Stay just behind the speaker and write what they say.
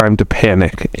time to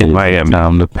panic in Miami.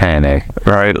 Time to panic.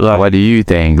 Right? What do you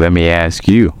think? Let me ask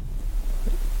you.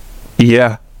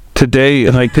 Yeah. Today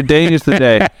is the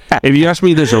day. If you asked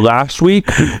me this last week,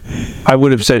 I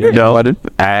would have said no. But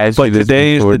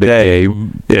today is the day.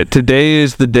 Yeah, today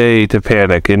is the day to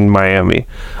panic in Miami.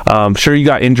 Sure, you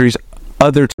got injuries.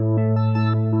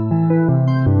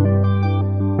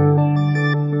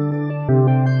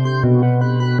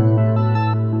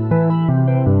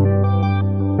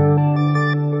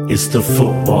 It's the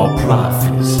Football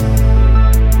Prophets.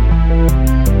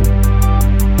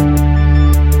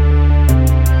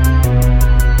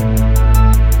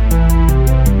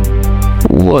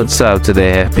 What's up to the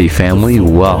happy family?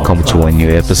 Welcome to a new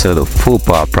episode of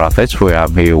Football Prophets, where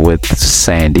I'm here with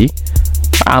Sandy.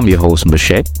 I'm your host,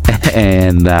 Michelle,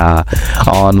 and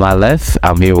on my left,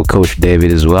 I'm here with Coach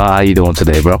David as well. How you doing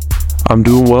today, bro? I'm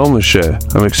doing well, Michelle.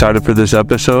 I'm excited for this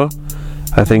episode.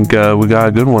 I think we got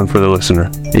a good one for the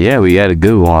listener. Yeah, we got a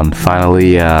good one.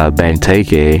 Finally,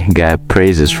 Benteke got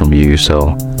praises from you,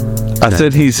 so... I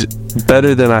said he's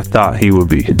better than I thought he would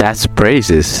be. That's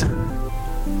praises.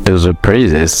 Those are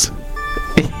praises.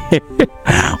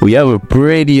 We have a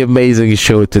pretty amazing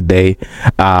show today.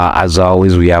 As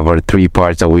always, we have our three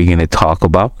parts that we're going to talk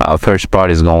about. Our first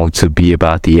part is going to be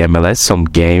about the MLS, some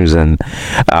games and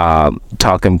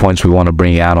talking points we want to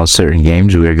bring out on certain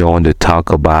games. We're going to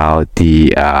talk about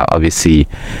the obviously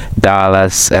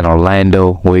Dallas and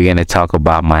Orlando. We're going to talk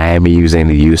about Miami using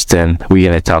the Houston. We're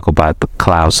going to talk about the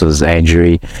Klaus's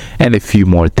injury and a few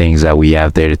more things that we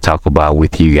have there to talk about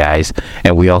with you guys.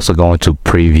 And we're also going to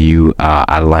preview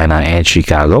Atlanta and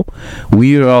Chicago.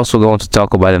 We are also going to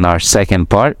talk about in our second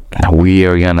part, we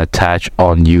are going to touch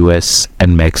on US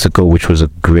and Mexico, which was a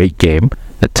great game,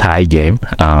 a tie game.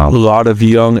 A lot of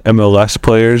young MLS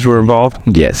players were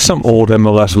involved. Yes. Some old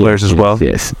MLS players as well.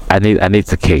 Yes. I need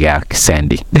to kick out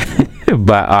Sandy.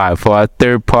 But all right, for our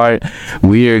third part,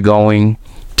 we are going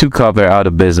to cover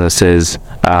other businesses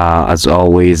as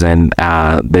always, and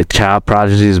the child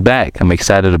prodigy is back. I'm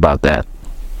excited about that.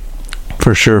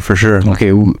 For sure.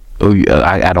 Okay,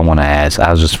 I don't want to ask.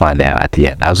 I'll just find out at the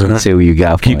end. I was going to say who you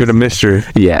got. Keep it a mystery.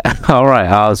 Yeah. All right.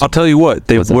 I'll tell you what.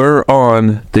 They were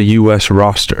on the U.S.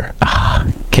 roster.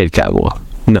 Kid Cowboy.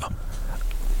 No.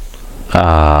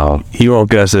 You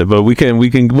won't guess it, but we'll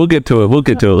get to it.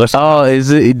 Let's. Is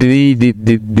it?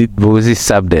 Was he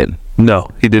subbed in?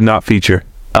 No, he did not feature.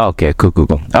 Okay, cool.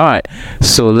 All right,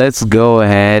 so let's go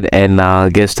ahead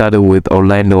and get started with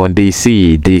Orlando and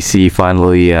DC. DC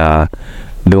finally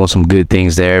doing some good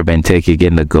things there. Benteke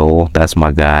getting the goal. That's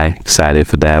my guy. Excited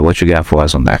for that. What you got for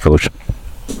us on that, Coach?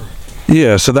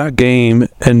 Yeah, so that game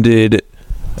ended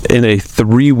in a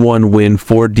 3-1 win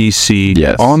for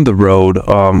DC on the road.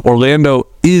 Orlando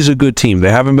is a good team.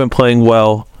 They haven't been playing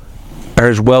well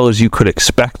as you could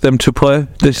expect them to play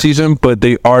this season, but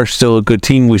they are still a good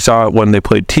team. We saw it when they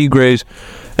played Tigres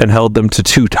and held them to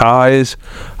 2 ties.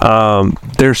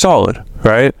 They're solid,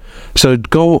 right? So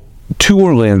go to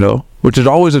Orlando, which is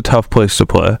always a tough place to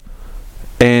play,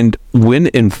 and win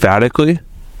emphatically.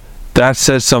 That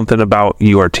says something about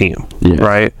your team,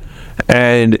 right?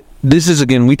 And this is,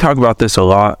 again, we talk about this a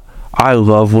lot. I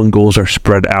love when goals are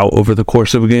spread out over the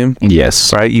course of a game.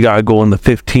 Yes. Right? You got a goal in the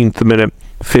 15th minute,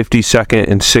 52nd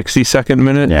and 62nd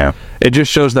minute. Yeah. It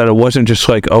just shows that it wasn't just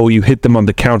like, oh, you hit them on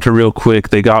the counter real quick,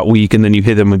 they got weak, and then you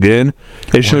hit them again.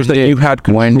 It shows that you had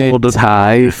control. When they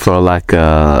tied for like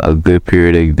a good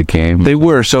period of the game. They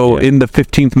were. So in the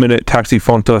 15th minute, Taxi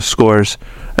Fontas scores,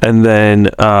 and then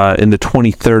in the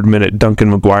 23rd minute,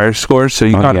 Duncan McGuire scores. So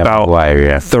you got about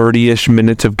 30-ish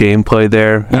minutes of gameplay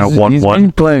there at 1-1. He's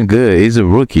been playing good. He's a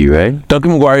rookie, right?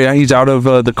 Duncan McGuire, he's out of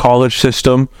the college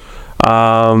system.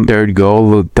 Third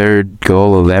goal of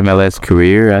MLS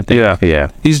career, I think.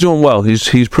 Yeah. He's doing well.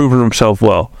 He's proven himself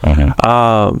well.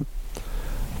 But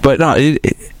no,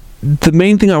 the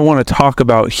main thing I want to talk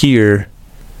about here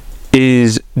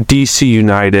is DC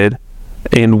United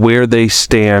and where they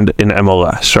stand in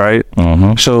MLS, right?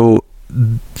 So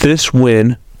this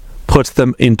win puts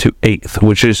them into 8th,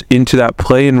 which is into that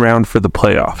play-in round for the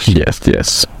playoffs.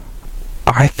 Yes.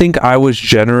 I think I was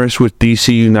generous with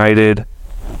DC United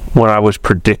when I was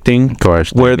predicting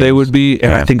where they would be,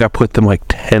 and I think I put them like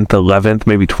 10th, 11th,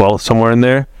 maybe 12th, somewhere in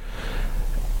there.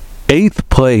 8th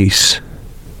place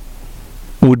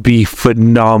would be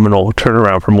phenomenal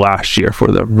turnaround from last year for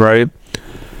them, right?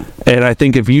 And I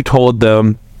think if you told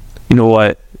them, you know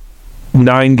what,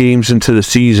 9 games into the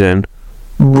season,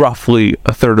 roughly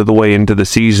a third of the way into the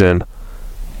season,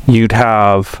 you'd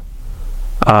have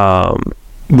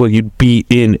you'd be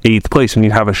in 8th place and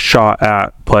you'd have a shot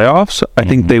at playoffs. I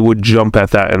think they would jump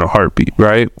at that in a heartbeat,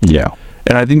 right? Yeah.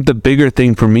 And I think the bigger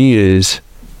thing for me is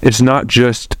It's not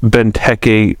just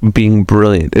Benteke being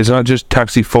brilliant. It's not just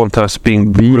Taxi Fontas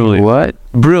being brilliant. What?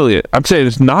 Brilliant. I'm saying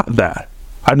it's not that.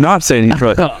 I'm not saying he's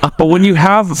brilliant. But when you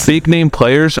have big name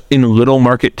players in little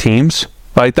market teams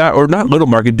like that, or not little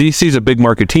market, DC is a big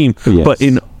market team, but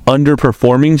in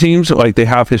underperforming teams like they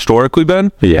have historically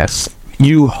been,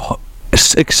 you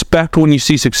expect when you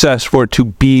see success for it to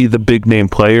be the big name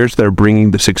players that are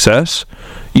bringing the success.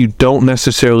 You don't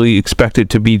necessarily expect it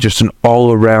to be just an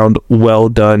all-around well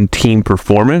done team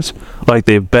performance like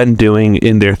they've been doing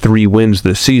in their 3 wins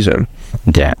this season.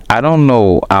 Yeah, I don't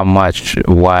know what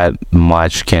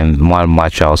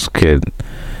much else could.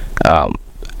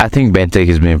 I think Benteke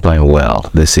has been playing well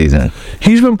this season.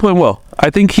 He's been playing well. I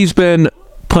think he's been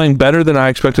playing better than I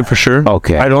expected for sure.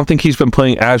 Okay. I don't think he's been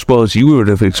playing as well as you would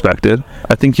have expected.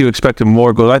 I think you expected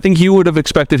more goals. I think you would have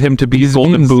expected him to be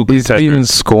Golden Boot He's been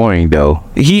scoring though.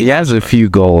 He has a few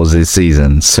goals this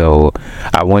season, so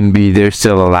I wouldn't be. There's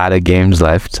still a lot of games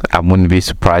left. I wouldn't be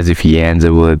surprised if he ends it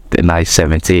with a nice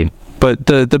 17. But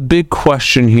the big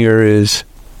question here is,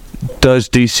 does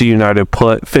DC United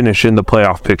finish in the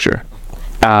playoff picture?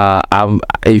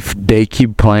 If they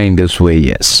keep playing this way,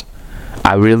 yes.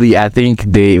 I think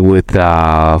they with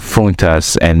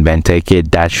Fontas and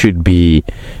Benteke, that should be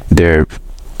their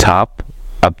top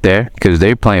up there because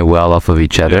they're playing well off of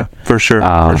each other. Yeah, for sure.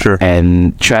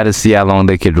 And try to see how long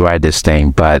they could ride this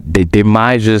thing. But they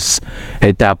might just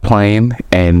hit that plane,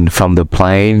 and from the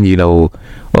plane,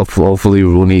 hopefully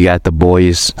Rooney got the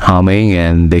boys humming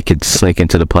and they could slink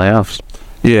into the playoffs.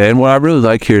 Yeah, and what I really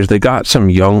like here is they got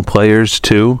some young players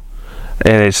too.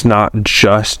 And it's not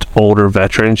just older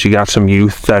veterans. You got some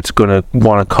youth that's going to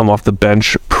want to come off the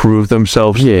bench, prove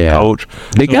themselves. Yeah. Coach.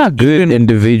 They got good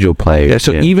individual players. Yeah,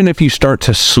 so even if you start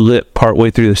to slip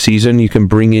partway through the season, you can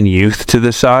bring in youth to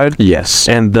the side. Yes.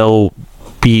 And they'll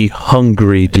be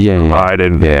hungry to provide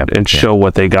and show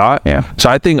what they got. Yeah. So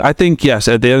I think yes,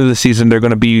 at the end of the season they're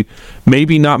going to be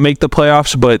maybe not make the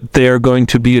playoffs, but they're going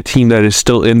to be a team that is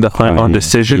still in the hunt on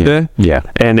decision day. Yeah.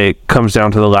 And it comes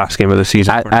down to the last game of the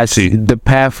season. I see the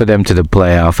path for them to the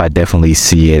playoff. I definitely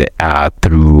see it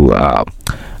through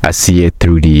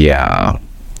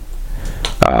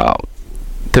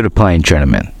the playing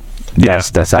tournament.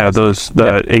 Yes, that's how the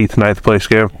 8th, 9th place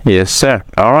game. Yes, sir.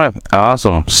 All right,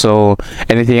 awesome. So,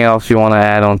 anything else you want to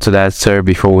add on to that, sir,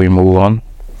 before we move on?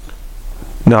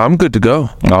 No, I'm good to go.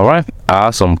 All right,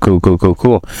 awesome,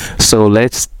 cool. So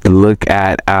let's look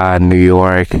at New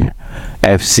York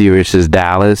FC versus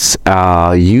Dallas.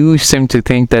 You seem to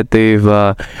think that they've.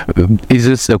 Is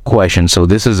this a question? So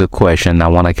this is a question I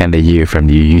want to kind of hear from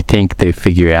you. You think they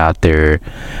figure out their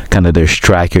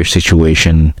striker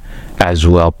situation as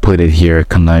well? Put it here,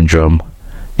 conundrum.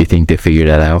 You think they figured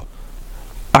that out?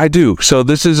 I do. So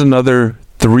this is another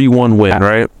 3-1 win,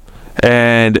 right?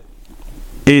 And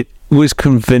it was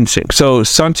convincing. So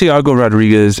Santiago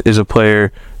Rodriguez is a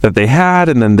player that they had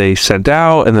and then they sent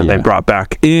out and then they brought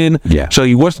back in. Yeah. So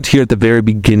he wasn't here at the very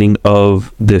beginning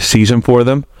of this season for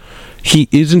them. He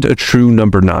isn't a true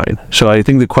number 9. So I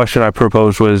think the question I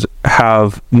proposed was,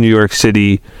 have New York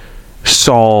City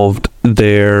solved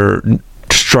their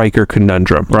striker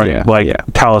conundrum, right?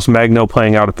 Talis Magno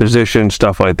playing out of position,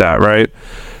 stuff like that, right?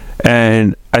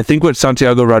 And I think what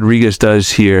Santiago Rodriguez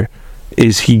does here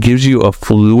is he gives you a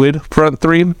fluid front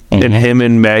three, and him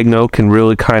and Magno can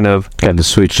really kind of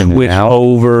switch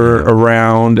over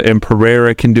around, and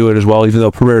Pereira can do it as well, even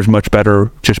though Pereira is much better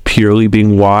just purely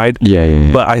being wide.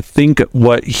 But I think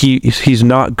what he's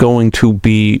not going to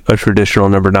be a traditional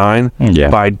number 9,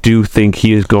 but I do think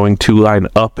he is going to line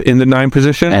up in the 9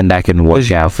 position, and that can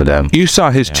work out for them. You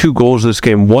saw his 2 goals this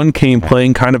game. One came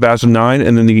playing kind of as a 9,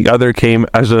 and then the other came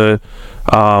as a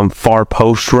far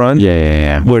post run,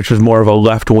 which was more of a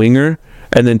left winger.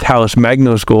 And then Talis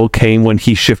Magno's goal came when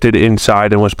he shifted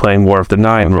inside and was playing more of the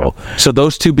 9 role. So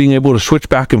those two being able to switch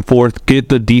back and forth, get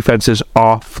the defenses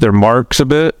off their marks a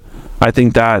bit, I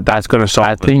think that's going to solve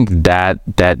it. I think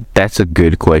that's a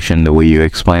good question, the way you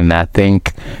explain that. I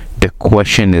think the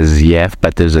question is yes,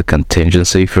 but there's a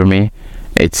contingency for me.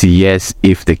 It's yes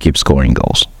if they keep scoring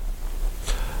goals.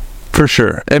 For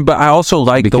sure. But I also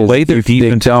like because the way their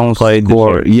defense don't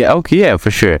score.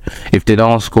 For sure. If they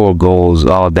don't score goals,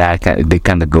 all that, they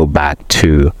kind of go back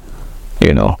to,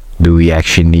 do we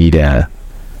actually need an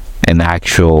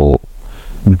actual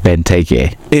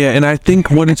Benteke? Yeah, and I think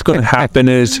what it's going to happen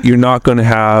is you're not going to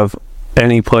have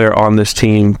any player on this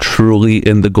team truly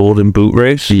in the Golden Boot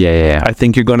race. I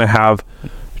think you're going to have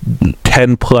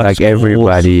 10 plus like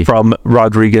everybody from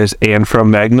Rodriguez and from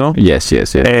Magno. Yes.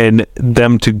 And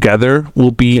them together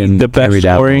will be the best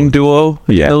scoring duo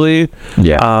in the league.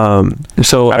 Yeah.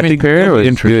 So I think Pereira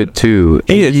was good too.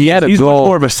 He's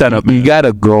more of a setup. He got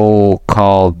a goal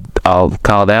called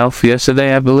off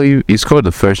yesterday, I believe. He scored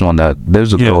the first one.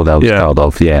 There's a goal that was called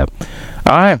off. Yeah.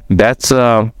 All right, that's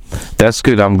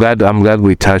good. I'm glad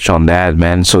we touched on that,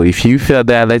 man. So if you feel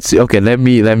that, let's see. Okay, let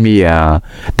me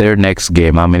their next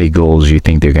game. How many goals do you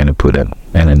think they're gonna put in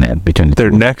the net between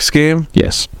their next game?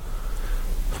 Yes.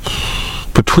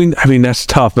 I mean, that's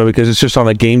tough, though, because it's just on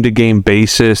a game-to-game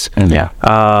basis. Yeah.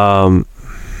 I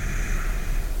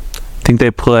think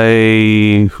they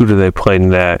play. Who do they play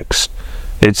next?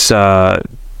 It's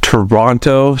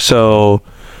Toronto. So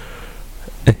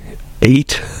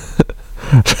 8.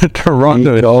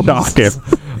 Toronto is knocking.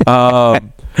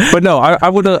 But no, I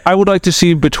would like to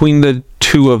see between the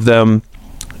two of them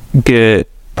get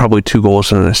probably 2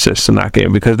 goals and an assist in that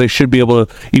game, because they should be able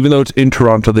to, even though it's in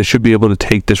Toronto, they should be able to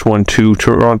take this one to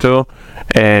Toronto.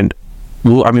 And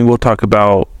we'll talk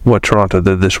about what Toronto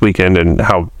did this weekend and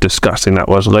how disgusting that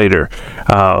was later,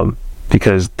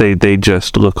 because they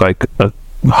just look like a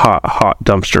hot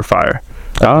dumpster fire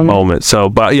moment. So,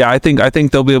 but yeah, I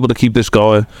think they'll be able to keep this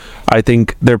going. I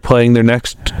think they're playing their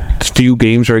next few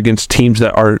games are against teams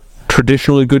that are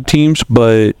traditionally good teams,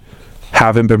 but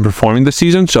haven't been performing this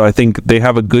season. So I think they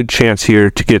have a good chance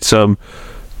here to get some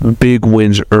big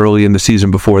wins early in the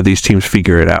season before these teams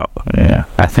figure it out. Yeah,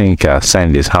 I think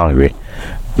Sandy's hungry,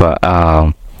 but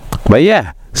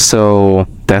yeah. So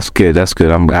that's good.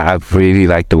 I really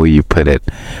like the way you put it.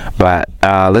 But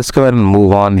let's go ahead and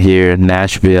move on here.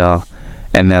 Nashville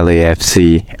and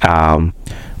LAFC.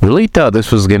 Really thought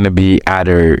this was gonna be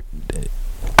either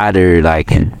like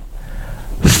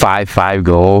 5-5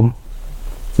 goal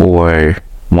or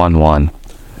 1-1.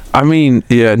 I mean,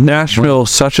 yeah, Nashville,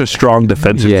 such a strong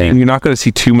defensive team. You're not going to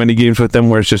see too many games with them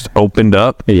where it's just opened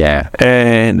up. Yeah.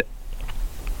 And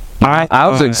I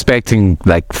was expecting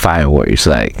like fireworks.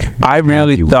 Like, I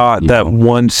really thought that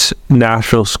once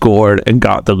Nashville scored and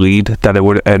got the lead, that it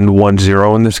would end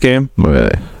 1-0 in this game.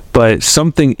 Really? But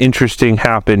something interesting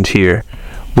happened here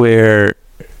where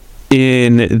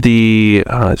in the,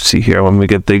 let's see here, when we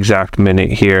get the exact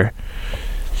minute here,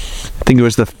 I think it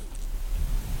was the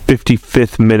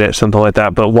 55th minute, something like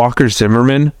that. But Walker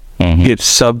Zimmerman gets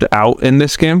subbed out in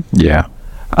this game. Yeah.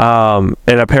 And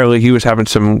apparently he was having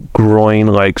some groin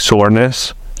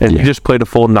soreness, and he just played a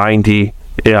full 90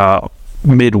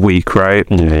 midweek, right?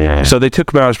 Yeah. So they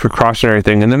took him out as precautionary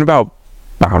thing, and then about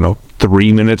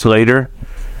 3 minutes later,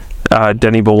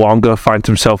 Denny Bouanga finds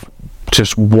himself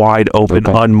just wide open,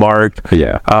 unmarked.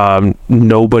 Yeah.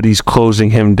 Nobody's closing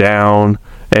him down,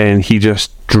 and he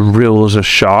just drills a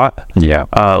shot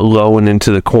low and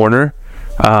into the corner,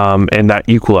 and that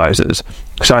equalizes.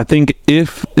 So I think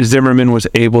if Zimmerman was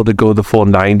able to go the full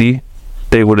 90,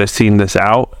 they would have seen this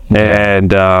out,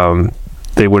 and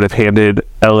they would have handed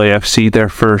LAFC their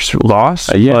first loss.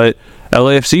 But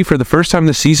LAFC, for the first time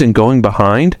this season, going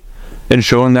behind and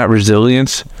showing that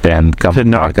resilience and to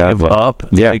not give up.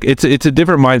 Yeah. It's a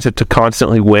different mindset to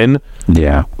constantly win.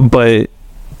 Yeah. But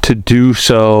to do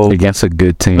so against a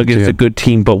good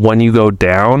team, but when you go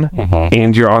down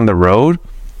and you're on the road,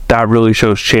 that really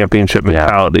shows championship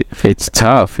mentality. It's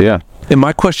tough. And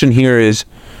my question here is,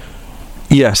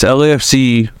 yes,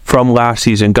 LAFC from last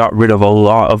season got rid of a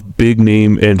lot of big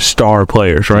name and star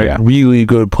players, right? Really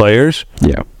good players.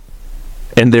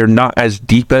 And they're not as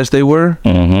deep as they were.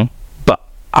 But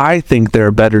I think they're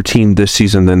a better team this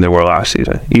season than they were last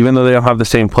season. Even though they don't have the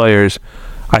same players,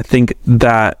 I think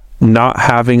that not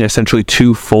having essentially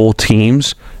 2 full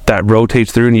teams that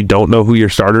rotates through and you don't know who your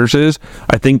starters is,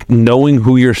 I think knowing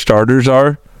who your starters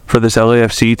are for this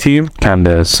LAFC team and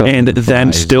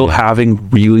then still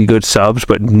having really good subs,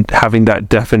 but having that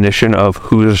definition of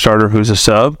who's a starter, who's a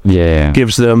sub,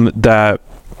 gives them that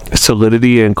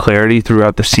solidity and clarity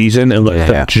throughout the season and let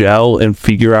them gel and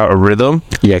figure out a rhythm.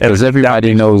 Because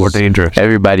everybody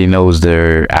knows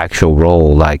their actual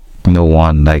role. Like, no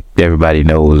one, everybody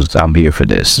knows I'm here for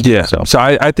this. So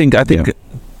I think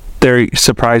they're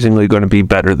surprisingly going to be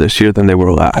better this year than they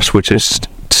were last, which is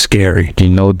scary.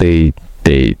 They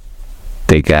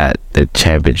got the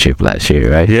championship last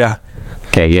year, right? Yeah.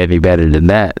 Can't get any better than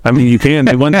that. I mean, you can.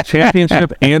 They won the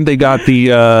championship and they got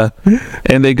the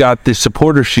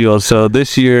supporter shield. So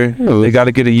this year they got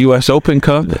to get a U.S. Open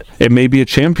Cup and maybe a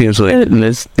Champions League.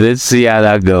 Let's see how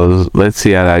that goes. Let's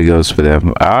see how that goes for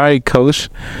them. All right, coach.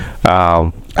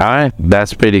 All right,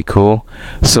 that's pretty cool.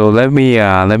 So let me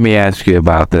ask you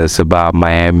about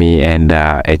Miami and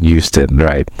Houston,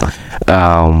 right?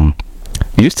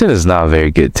 Houston is not a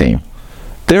very good team.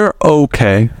 They're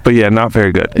okay, but yeah, not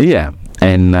very good. Yeah,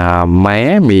 and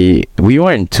Miami, we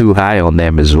weren't too high on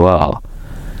them as well.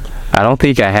 I don't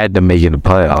think I had them making the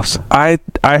playoffs. I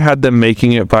had them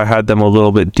making it, but I had them a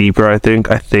little bit deeper. I think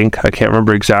I can't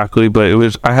remember exactly,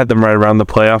 but I had them right around the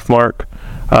playoff mark.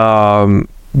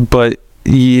 But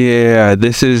yeah,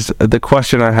 this is the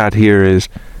question I had here is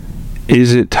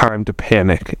it time to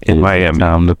panic in Miami?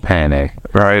 Time to panic,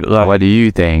 right? What do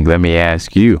you think? Let me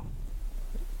ask you.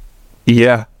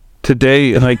 Yeah,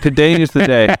 today is the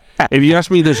day. If you asked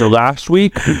me this last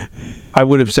week, I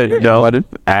would have said no. But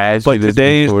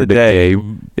today is the day.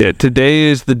 Yeah, today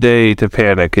is the day to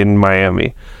panic in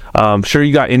Miami. Sure,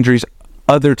 you got injuries.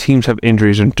 Other teams have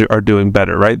injuries and are doing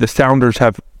better, right? The Sounders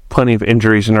have plenty of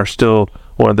injuries and are still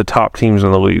one of the top teams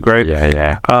in the league, right?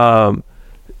 Yeah.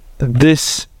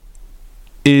 This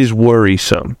is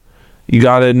worrisome. You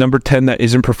got a number 10 that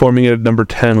isn't performing at a number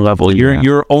 10 level.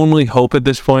 Your only hope at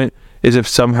this point is if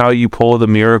somehow you pull the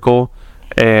miracle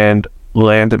and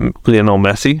land Lionel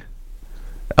Messi.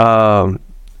 And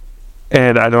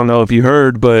I don't know if you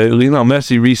heard, but Lionel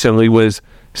Messi recently was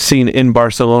seen in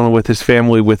Barcelona with his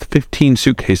family with 15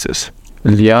 suitcases.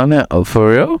 Lionel,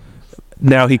 for real?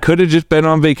 Now, he could have just been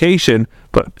on vacation,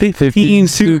 but 15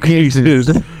 suitcases.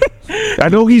 I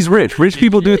know he's rich. Rich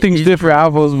people do things different. He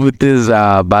travels with this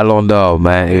Ballon d'Or,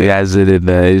 man. He has it in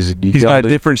he's got a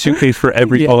different suitcase for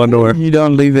every Ballon d'Or. You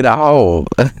don't leave it at home.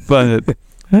 But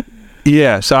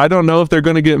yeah, so I don't know if they're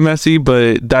going to get Messi,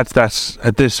 but that's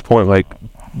at this point, like,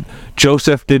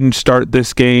 Joseph didn't start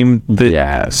this game.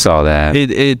 I saw that.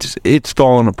 It's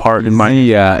falling apart in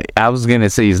my. I was gonna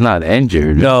say he's not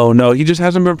injured. No, he just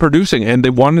hasn't been producing, and they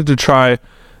wanted to try.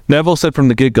 Neville said from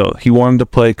the get-go he wanted to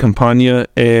play Campagna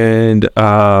and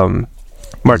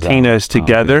Martinez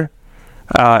together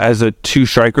as a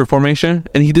two-striker formation,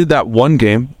 and he did that one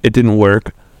game. It didn't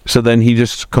work, so then he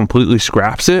just completely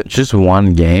scraps it. Just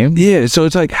one game? Yeah, so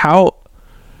it's like how,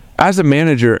 as a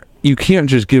manager, you can't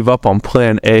just give up on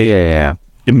plan A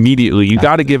immediately. You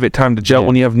got to give it time to gel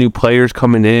when you have new players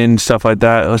coming in, stuff like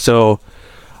that. So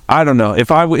I don't know. If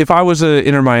I was an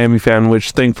Inter Miami fan,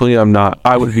 which thankfully I'm not,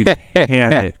 I would be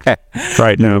panicked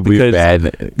right now because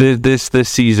this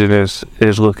season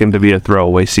is looking to be a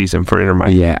throwaway season for Inter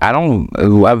Miami. Yeah,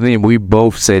 I mean, we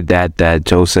both said that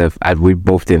Joseph. We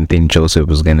both didn't think Joseph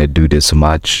was gonna do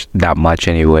that much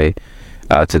anyway,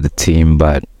 to the team.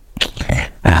 But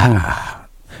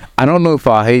I don't know if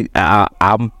I'm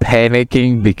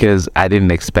panicking because I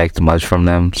didn't expect much from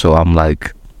them. So I'm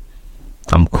like,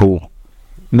 I'm cool.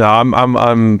 No,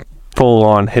 I'm full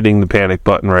on hitting the panic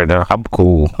button right now. I'm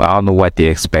cool. I don't know what they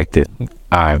expected. All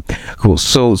right, cool.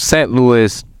 So St.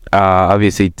 Louis,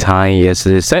 obviously tying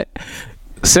yesterday.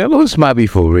 St. Louis might be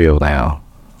for real now.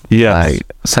 Yeah, like,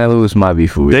 St. Louis might be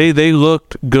for real. They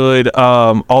looked good.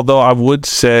 Although I would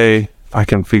say, if I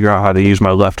can figure out how to use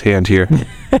my left hand here.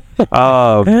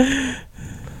 I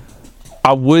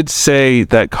would say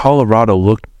that Colorado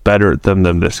looked better than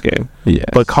them this game. Yes.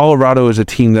 But Colorado is a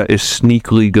team that is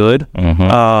sneakily good.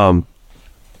 Mm-hmm.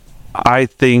 I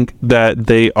think that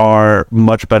they are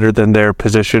much better than their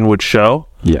position would show.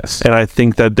 Yes. And I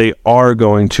think that they are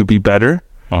going to be better.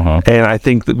 Uh-huh. And I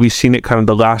think that we've seen it kind of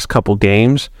the last couple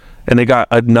games. And they got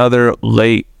another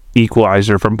late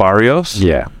equalizer from Barrios.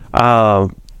 Yeah.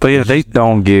 But yeah, they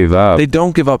don't give up. They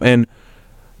don't give up. And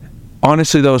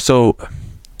honestly, though, so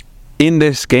in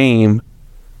this game,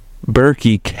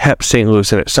 Berkey kept St.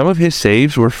 Louis in it. Some of his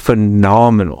saves were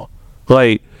phenomenal.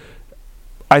 Like,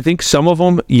 I think some of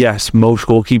them, yes, most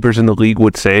goalkeepers in the league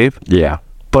would save. Yeah.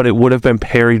 But it would have been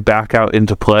parried back out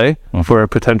into play for a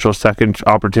potential second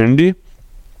opportunity.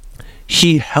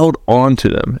 He held on to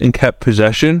them and kept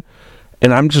possession.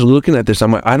 And I'm just looking at this.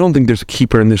 I'm like, I don't think there's a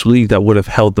keeper in this league that would have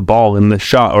held the ball in this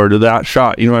shot or to that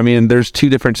shot. You know what I mean? There's two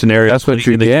different scenarios. That's what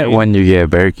you get when you get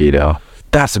Berkey, though.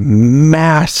 That's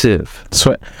massive.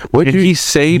 So, he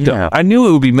saved them. I knew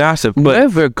it would be massive. But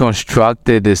whoever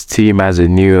constructed this team as a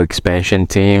new expansion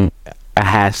team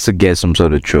has to get some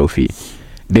sort of trophy.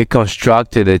 They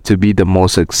constructed it to be the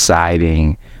most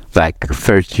exciting, like,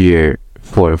 first year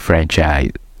for a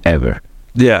franchise ever.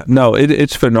 Yeah, no,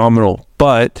 it's phenomenal.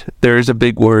 But there is a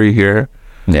big worry here.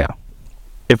 Yeah.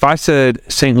 If I said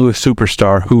St. Louis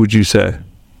superstar, who would you say?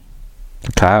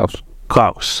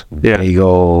 Klaus. Yeah. There you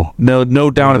go.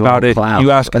 No doubt about it. Klaus.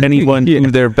 You ask anyone who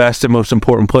their best and most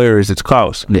important player is, it's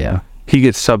Klaus. Yeah. He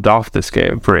gets subbed off this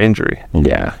game for injury.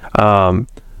 Yeah. I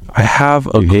have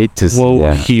a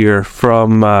quote here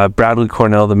from Bradley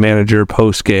Cornell, the manager,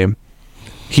 post-game.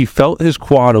 He felt his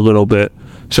quad a little bit,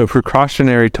 so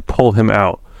precautionary to pull him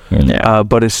out.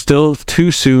 but it's still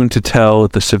too soon to tell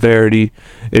the severity.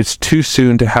 It's too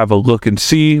soon to have a look and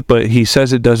see, but he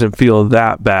says it doesn't feel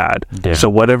that bad. So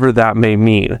whatever that may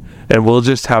mean, and we'll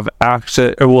just have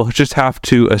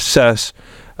to assess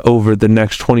over the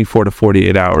next 24 to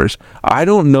 48 hours. I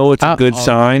don't know it's a good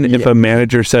sign if a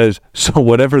manager says, so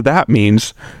whatever that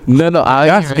means.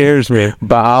 That scares me.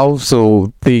 But I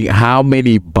also think how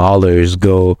many ballers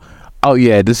go, oh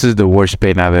yeah, this is the worst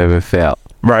pain I've ever felt.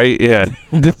 Right, yeah.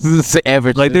 This is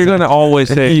ever like they're gonna always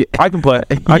say, I can play,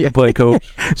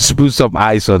 coach. Just put some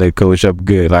ice on it, coach. I'm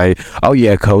good. Like, oh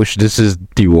yeah, coach, this is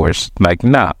the worst. Like,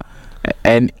 nah.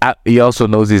 And he also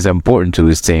knows he's important to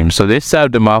his team, so they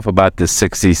started him off about the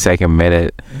 62nd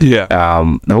minute.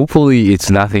 Hopefully it's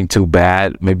nothing too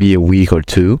bad, maybe a week or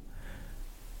two.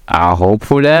 I'll hope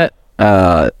for that.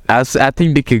 I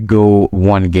think they could go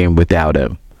one game without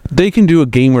him. They can do a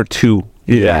game or two.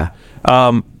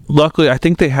 Luckily, I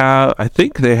think they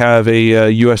have a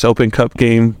U.S. Open Cup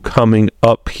game coming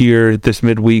up here this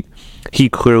midweek. He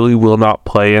clearly will not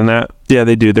play in that. Yeah,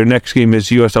 they do. Their next game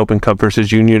is U.S. Open Cup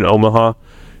versus Union Omaha.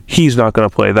 He's not going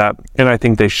to play that, and I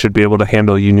think they should be able to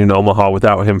handle Union Omaha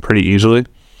without him pretty easily.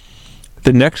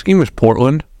 The next game is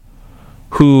Portland,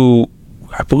 who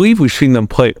I believe we've seen them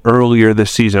play earlier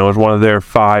this season. It was one of their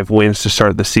 5 wins to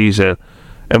start the season,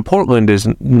 and Portland is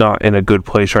not in a good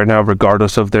place right now,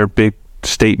 regardless of their big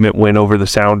statement win over the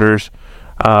Sounders.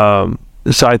 So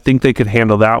I think they could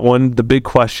handle that one. The big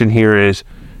question here is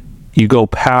you go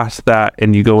past that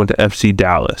and you go into FC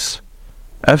Dallas.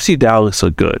 FC Dallas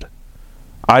look good.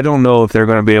 I don't know if they're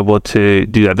going to be able to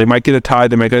do that. They might get a tie.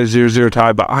 They might get a 0-0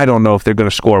 tie, but I don't know if they're going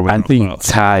to score. I think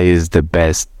tie is the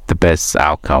best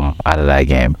outcome out of that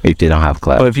game if they don't have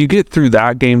club. But if you get through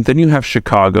that game, then you have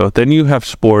Chicago, then you have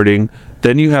Sporting,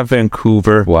 then you have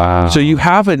Vancouver. Wow. So you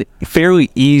have a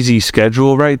fairly easy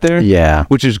schedule right there. Yeah.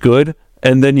 Which is good.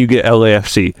 And then you get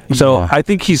LAFC. So I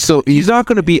think he's not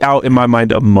going to be out in my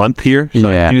mind a month here.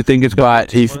 So do you think it's going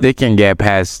But if they can get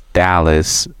past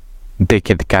Dallas, they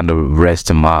can kind of rest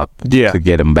him up to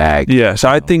get him back. Yeah. So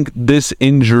I think this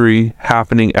injury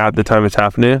happening at the time it's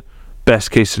happening, best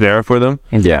case scenario for them.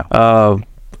 Yeah.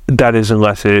 That is,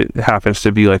 unless it happens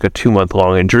to be like a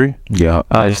 2-month-long injury. Yeah,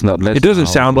 it doesn't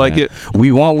sound like it.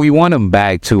 We want him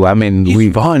back too. I mean,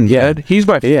 he's fun. Yeah, he's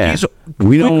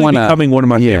we don't want to becoming one of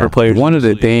my favorite players. One of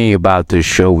the things about this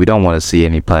show, we don't want to see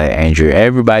any player injured.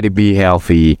 Everybody be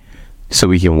healthy, so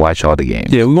we can watch all the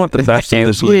games. Yeah, we want the best of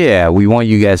this league. Yeah, we want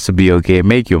you guys to be okay.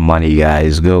 Make your money,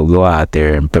 guys. Go out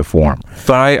there and perform.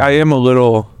 But I am a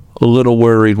little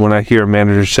worried when I hear a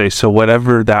manager say, so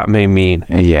whatever that may mean.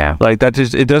 Yeah. Like that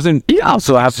just, it doesn't. You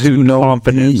also have to know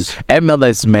confidence.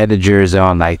 MLS managers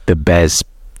are like the best,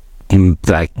 what am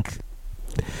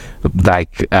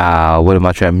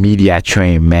I trying? Media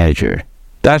trained manager.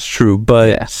 That's true,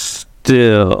 but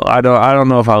still, I don't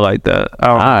know if I like that.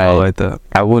 I like that.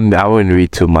 I wouldn't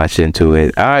read too much into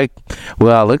it. All right.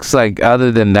 Well, looks like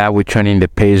other than that, we're turning the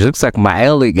page. Looks like my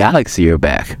LA Galaxy are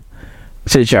back.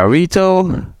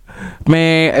 Chicharito.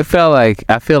 Man, I feel like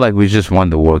we just won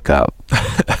the World Cup.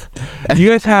 You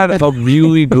guys had a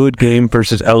really good game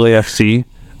versus LAFC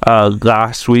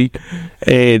last week,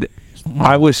 and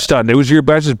I was stunned. It was your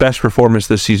guys' best performance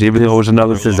this season, even though it was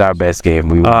another. This is our best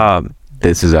game.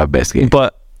 This is our best game.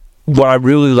 But what I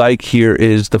really like here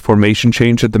is the formation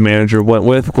change that the manager went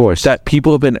with. Of course. That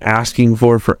people have been asking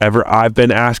for forever. I've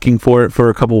been asking for it for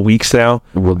a couple weeks now.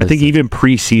 Well, I think even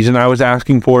preseason I was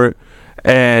asking for it.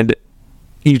 And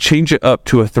you change it up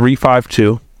to a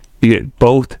 3-5-2. You get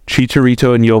both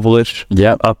Chicharito and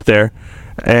Joveljic up there.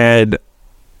 And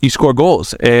you score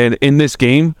goals. And in this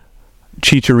game,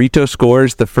 Chicharito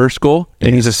scores the first goal,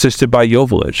 and he's assisted by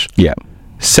Joveljic. Yeah.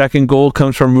 Second goal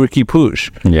comes from Riqui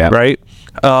Puig. Yeah. Right?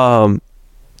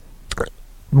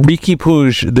 Riqui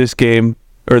Puig this game,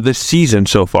 or this season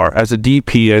so far, as a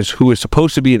DP, who is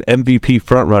supposed to be an MVP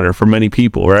frontrunner for many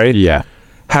people, right? Yeah.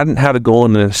 Hadn't had a goal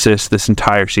and an assist this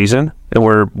entire season, and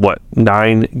we're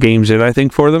 9 games in, I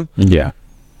think, for them. Yeah,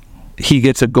 he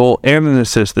gets a goal and an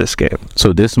assist this game,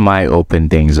 so this might open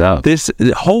things up. This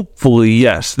hopefully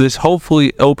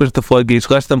opens the floodgates,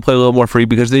 lets them play a little more free,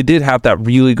 because they did have that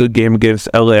really good game against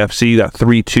LAFC, that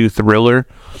 3-2 thriller,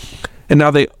 and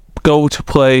now they go to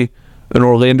play an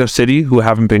Orlando City who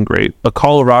haven't been great, a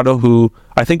Colorado who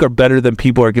I think are better than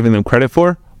people are giving them credit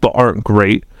for, but aren't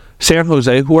great. San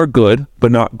Jose, who are good,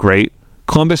 but not great.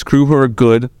 Columbus Crew, who are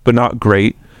good, but not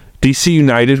great. DC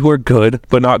United, who are good,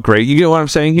 but not great. You get what I'm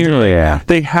saying here? Oh, yeah.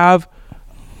 They have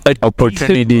an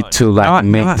opportunity to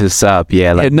make this up.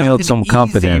 Build some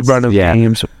confidence. Run of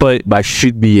games, but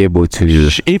should be able to.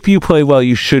 If you play well,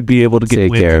 you should be able to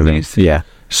take care of it. Yeah.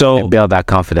 So and build that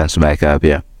confidence back up.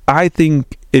 Yeah. I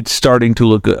think it's starting to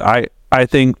look good. I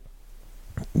think,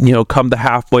 come the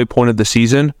halfway point of the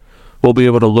season, we'll be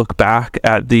able to look back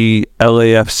at the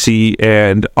LAFC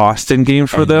and Austin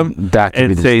games for them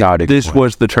and say this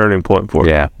was the turning point for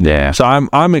them. Yeah. So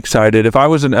I'm excited. If I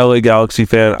was an LA Galaxy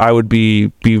fan, I would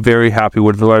be very happy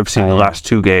with what I've seen the last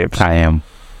 2 games. I am.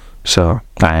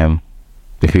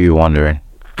 If you're wondering.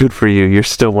 Good for you. You're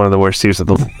still one of the worst teams of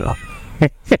the league, though.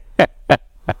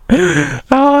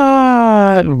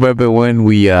 Remember when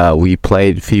we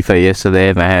played FIFA yesterday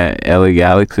and I had LA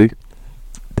Galaxy?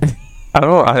 I don't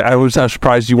know. I was not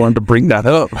surprised you wanted to bring that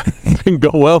up. It didn't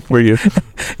go well for you.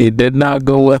 It did not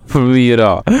go well for me at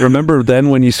all. Remember then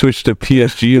when you switched to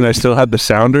PSG and I still had the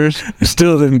Sounders? It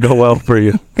still didn't go well for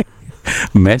you.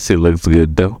 Messi looks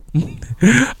good though.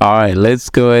 All right, let's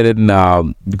go ahead and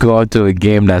go on to a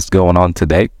game that's going on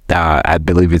today. I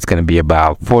believe it's going to be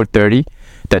about 4:30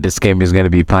 that this game is going to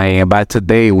be playing. And by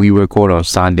today, we record on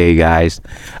Sunday, guys.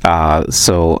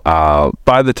 So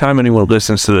by the time anyone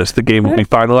listens to this, the game will be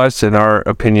finalized and our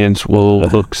opinions will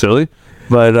look silly.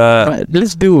 But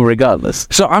let's do it regardless.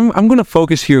 So I'm going to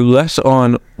focus here less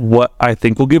on what I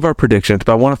think. We'll give our predictions,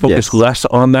 but I want to focus less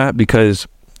on that because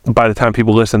by the time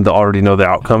people listen, they'll already know the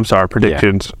outcome. So our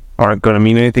predictions aren't going to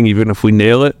mean anything, even if we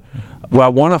nail it. What I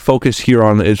want to focus here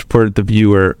on is for the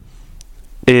viewer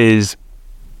is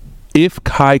if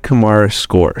Kai Kamara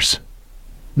scores,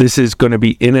 this is going to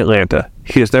be in Atlanta.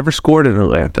 He has never scored in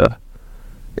Atlanta.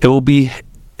 It will be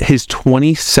his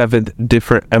 27th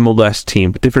different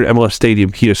MLS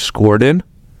stadium he has scored in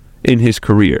his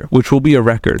career, which will be a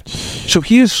record. So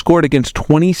he has scored against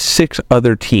 26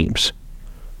 other teams,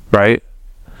 right?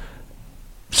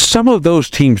 Some of those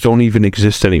teams don't even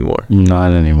exist anymore.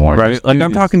 Not anymore. Right? Like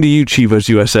I'm talking to you, Chivas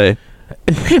USA.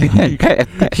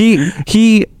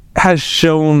 He has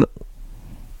shown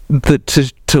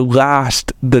to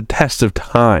last the test of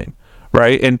time,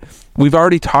 right? And we've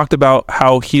already talked about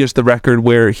how he has the record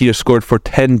where he has scored for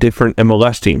 10 different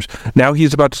MLS teams. Now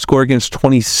he's about to score against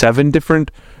 27 different,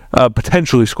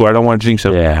 potentially score, I don't want to jinx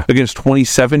him, against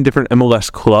 27 different MLS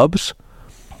clubs.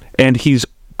 And he's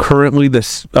currently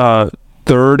this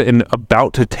third and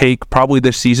about to take, probably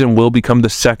this season, will become the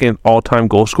second all-time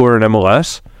goal scorer in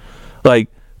MLS. Like,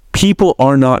 people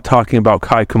are not talking about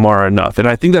Kai Kamara enough. And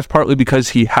I think that's partly because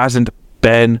he hasn't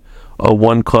been a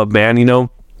one-club man,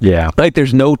 Yeah. Like,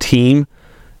 there's no team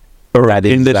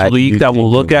in this league that will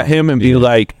look at him and be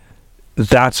like,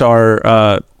 that's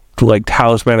our,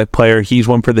 talismanic player. He's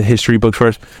one for the history books for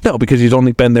us. No, because he's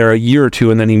only been there a year or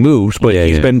two and then he moves. But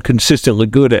he's been consistently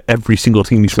good at every single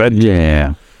team he's been.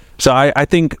 Yeah. So I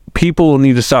think people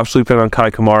need to stop sleeping on Kai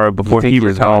Kamara before he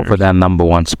retires. For that number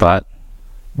 1 spot.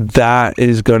 That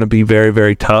is going to be very,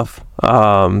 very tough.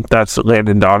 That's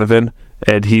Landon Donovan,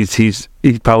 and he'd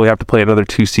probably have to play another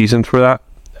 2 seasons for that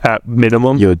at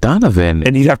minimum. Donovan,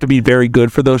 and he'd have to be very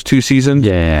good for those 2 seasons.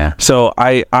 Yeah. So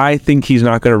I think he's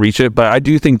not going to reach it, but I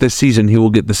do think this season he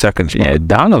will get the second spot. Yeah,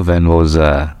 Donovan was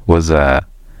a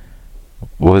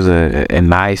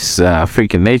nice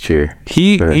freak of nature.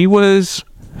 He was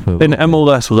an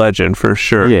MLS legend for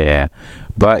sure. Yeah.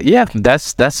 But yeah,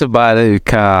 that's about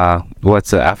it. I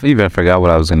even forgot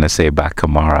what I was gonna say about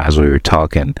Kamara as we were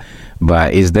talking.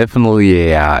 But it's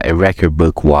definitely a record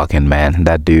book walking, man.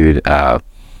 That dude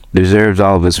deserves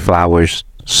all of his flowers.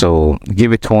 So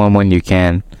give it to him when you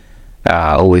can.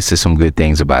 Always say some good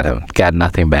things about him. Got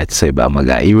nothing bad to say about my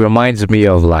guy. He reminds me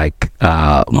of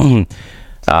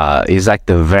he's like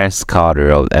the Vince Carter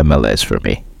of MLS for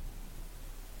me.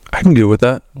 I can get with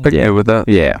that.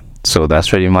 Yeah. So that's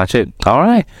pretty much it. All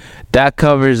right. That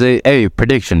covers a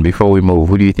prediction. Before we move,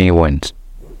 who do you think wins?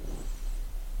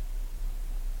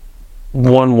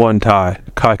 1-1 tie.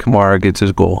 Kai Kamara gets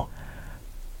his goal.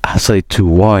 I say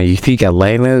 2-1. You think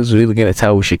Atlanta is really going to tie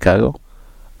with Chicago?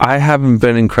 I haven't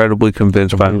been incredibly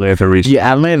convinced by Atlanta recently.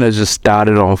 Yeah, Atlanta just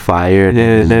started on fire.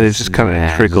 And then it's just kind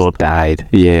of trickled. Died.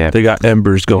 Yeah. They got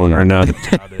embers going right now.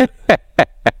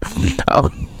 Oh.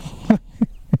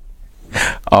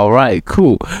 All right,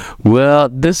 cool. Well,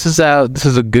 this is a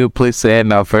good place to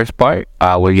end our first part.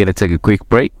 We're gonna take a quick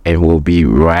break, and we'll be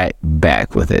right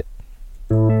back with it.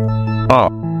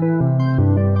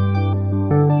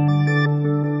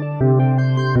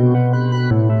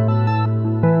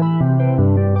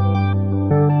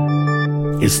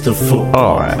 It's the football.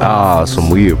 All right, awesome.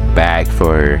 We're back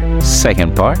for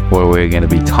second part where we're gonna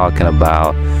be talking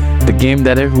about the game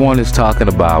that everyone is talking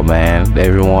about, man.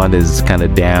 Everyone is kind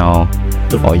of down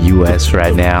on U.S.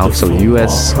 right now. So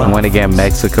U.S. went against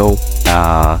Mexico.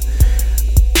 I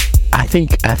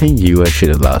think U.S. should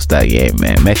have lost that game,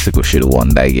 man. Mexico should have won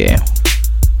that game.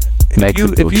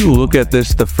 If you look at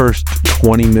this, the first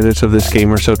 20 minutes of this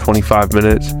game or so, 25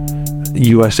 minutes,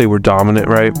 USA were dominant,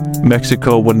 right?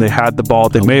 Mexico, when they had the ball,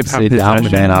 they may have had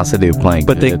dominant, and also they were playing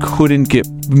but good.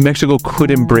 Mexico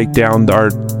couldn't break down our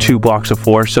 2 blocks of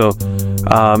 4. So,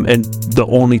 and the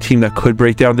only team that could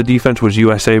break down the defense was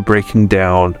USA breaking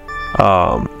down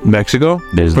Mexico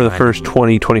for the first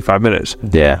 20-25 minutes.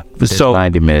 Yeah, so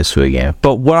 90 minutes to a game.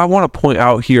 But what I want to point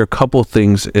out here, a couple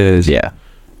things is,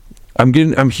 I'm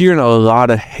hearing a lot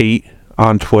of hate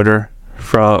on Twitter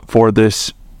for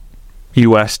this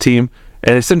US team,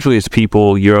 and essentially it's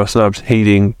people, Euro subs,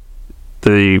 hating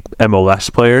the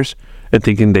MLS players and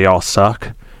thinking they all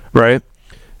suck, right?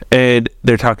 And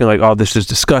they're talking like, oh, this is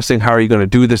disgusting, how are you going to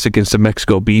do this against the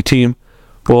Mexico B team?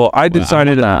 Well, I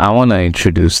decided I want to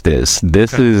introduce this.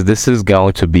 This is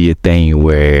going to be a thing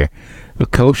where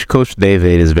Coach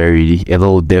David is a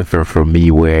little different from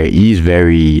me, where he's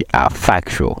very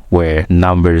factual, where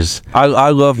numbers. I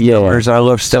love numbers. I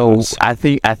love stats. So I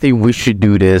think we should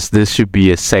do this. This should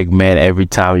be a segment every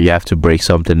time you have to break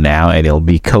something down, and it'll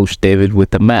be Coach David with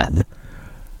the math.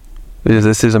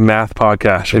 This is a math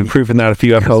podcast. We've proven that a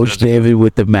few episodes. Coach David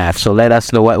with the math. So let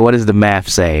us know what is the math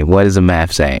saying. What is the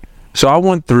math saying? So I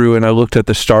went through and I looked at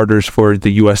the starters for the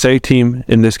USA team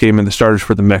in this game and the starters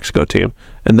for the Mexico team.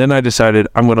 And then I decided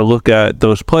I'm going to look at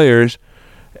those players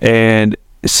and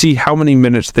see how many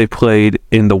minutes they played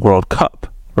in the World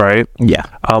Cup, right? Yeah.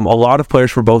 A lot of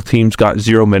players for both teams got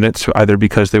 0 minutes, either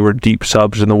because they were deep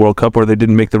subs in the World Cup or they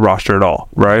didn't make the roster at all,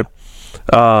 right?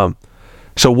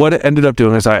 So what it ended up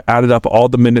doing is I added up all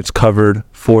the minutes covered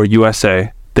for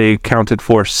USA. They counted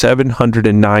for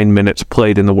 709 minutes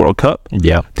played in the World Cup.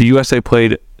 Yeah. The USA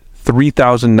played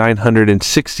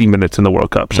 3,960 minutes in the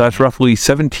World Cup. So that's roughly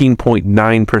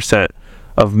 17.9%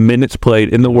 of minutes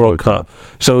played in the World Cup.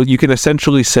 So you can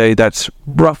essentially say that's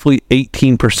roughly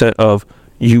 18% of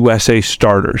USA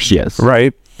starters. Yes.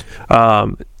 Right?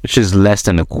 Which is less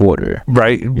than a quarter.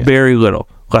 Right? Yeah. Very little.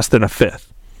 Less than a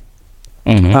fifth.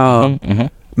 Mm-hmm.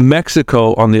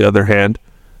 Mexico, on the other hand,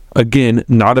 again,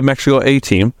 not a Mexico A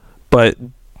team, but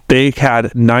they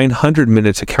had 900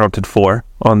 minutes accounted for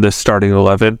on this starting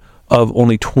 11 of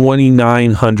only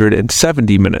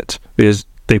 2,970 minutes because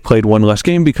they played one less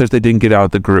game because they didn't get out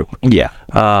of the group. Yeah.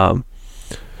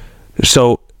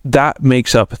 So that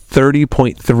makes up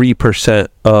 30.3%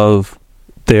 of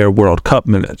their World Cup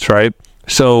minutes, right?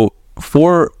 So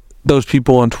for those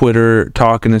people on Twitter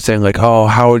talking and saying like, oh,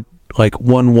 how like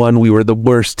 1-1, we were the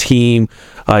worst team,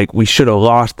 like we should have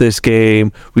lost this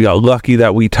game, we got lucky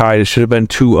that we tied, it should have been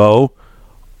 2-0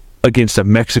 against a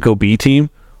Mexico B team.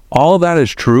 All of that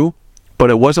is true, but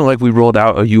it wasn't like we rolled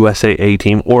out a USA A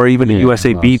team or even a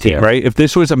USA B team, right? If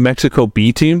this was a Mexico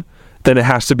B team, then it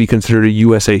has to be considered a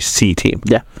USA C team.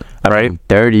 Yeah. Right?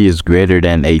 30 is greater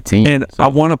than 18. And so I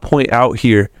want to point out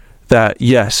here that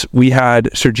yes, we had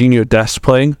Serginho Dest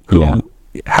playing, who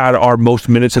had our most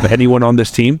minutes of anyone on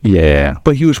this team. Yeah.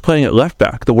 But he was playing at left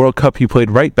back. The World Cup, he played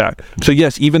right back. So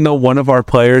yes, even though one of our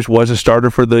players was a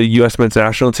starter for the U.S. men's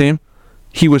national team,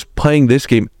 he was playing this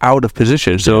game out of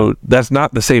position. So that's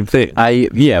not the same thing.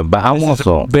 But I'm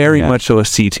also very much so a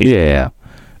C team. Yeah.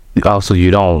 Also,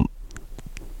 you don't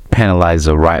penalize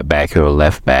a right back or a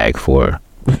left back for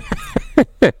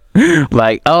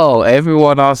like, oh,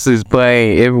 everyone else is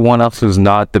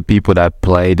not the people that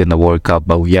played in the World Cup,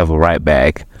 but we have a right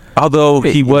back. Although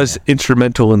he was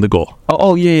instrumental in the goal.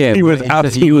 Oh yeah. He was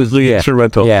absolutely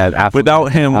instrumental. Yeah, absolutely.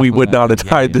 Without him, we would not have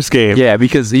tied this game. Yeah,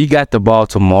 because he got the ball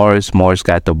to Morris. Morris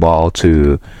got the ball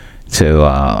to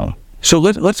So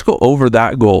let's go over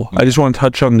that goal. I just want to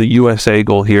touch on the USA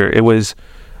goal here. It was,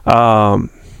 I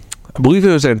believe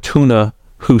it was Antuna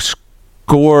who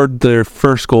scored their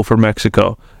first goal for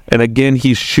Mexico. And again,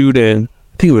 he's shooting.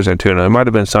 I think it was Antuna. It might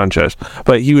have been Sanchez.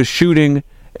 But he was shooting,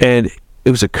 and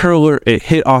it was a curler. It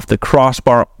hit off the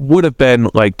crossbar. Would have been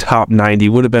like top 90.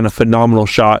 Would have been a phenomenal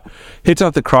shot. Hits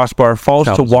off the crossbar. Falls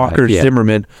to Walker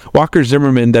Zimmerman. Walker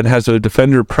Zimmerman then has a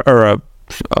defender or a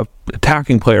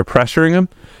attacking player pressuring him.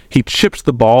 He chips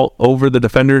the ball over the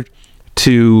defender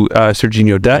to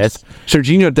Serginho Dest.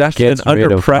 Serginho Dest, then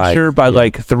under pressure by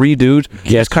like three dudes,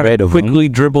 just kind of quickly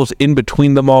dribbles in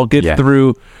between them all, gets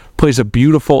through, plays a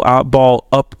beautiful out ball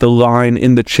up the line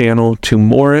in the channel to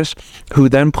Morris, who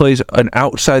then plays an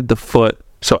outside the foot,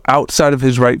 so outside of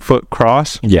his right foot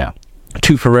cross. Yeah.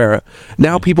 To Ferreira.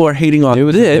 Now people are hating on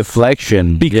this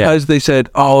deflection because they said,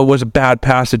 "Oh, it was a bad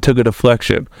pass. It took a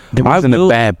deflection." It wasn't a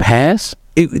bad pass.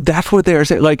 That's what they're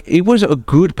saying. Like, it was a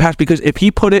good pass because if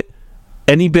he put it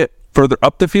any bit further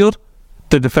up the field,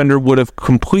 the defender would have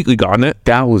completely gotten it.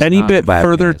 That was any bit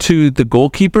further to the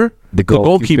goalkeeper. The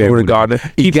goalkeeper would have gotten it.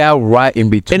 He got right in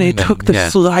between. And it took the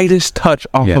slightest touch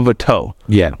off of a toe.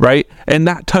 Yeah. Right? And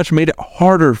that touch made it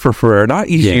harder for Ferreira. Not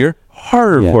easier,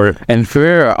 harder for it. And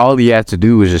Ferreira, all he had to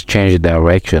do was just change the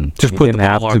direction. Just put the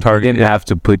ball on target. He didn't have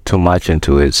to put too much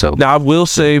into it. So now I will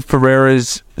say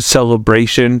Ferreira's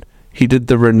celebration, he did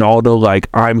the Ronaldo, like,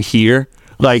 I'm here.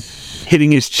 Like,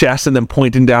 hitting his chest and then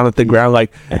pointing down at the ground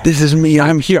like, this is me,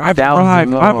 I'm here, I've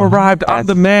arrived, I'm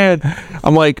the man.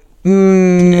 I'm like,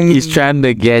 he's trying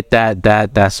to get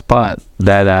that spot,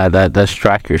 that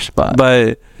striker spot.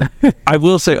 But I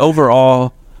will say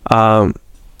overall, I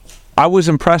was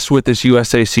impressed with this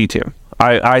USAC team.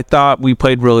 I thought we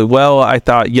played really well. I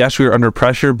thought, yes, we were under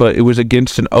pressure, but it was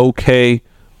against an okay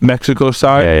Mexico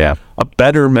side, a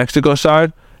better Mexico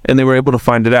side, and they were able to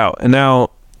find it out. And now,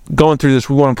 going through this,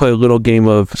 we want to play a little game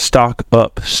of stock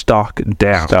up, stock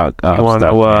down. Stock up, you want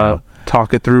to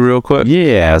talk it through real quick?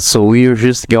 Yeah, so we're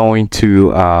just going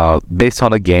to, based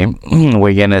on the game,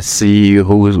 we're going to see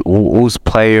whose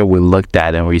player we looked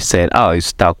at and we said, oh, his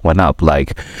stock went up,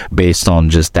 like, based on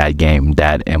just that game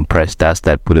that impressed us,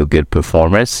 that put a good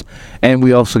performance. And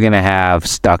we're also going to have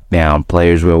stock down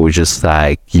players where we're just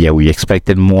like, yeah, we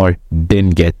expected more,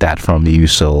 didn't get that from you,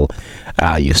 so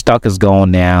your stock is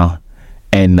going down.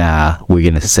 And we're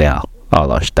going to sell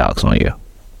all our stocks on you.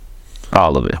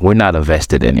 All of it. We're not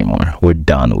invested anymore. We're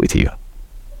done with you.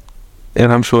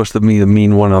 And I'm supposed to be the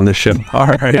mean one on this show. All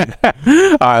right.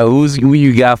 All right. Who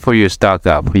you got for your stock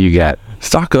up? Who you got?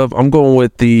 Stock up, I'm going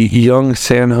with the young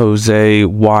San Jose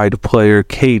wide player,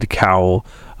 Cade Cowell.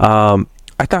 I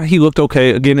thought he looked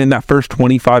okay. Again, in that first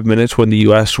 25 minutes when the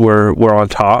U.S. were on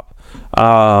top,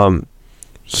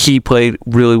 he played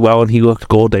really well and he looked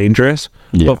goal dangerous.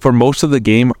 Yeah. But for most of the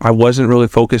game, I wasn't really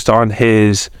focused on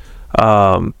his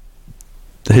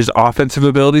offensive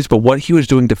abilities, but what he was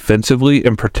doing defensively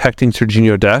and protecting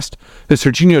Sergiño Dest. Because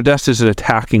Sergiño Dest is an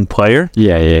attacking player.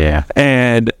 Yeah.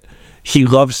 And he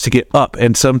loves to get up.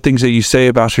 And some things that you say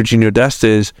about Sergiño Dest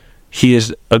is he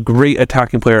is a great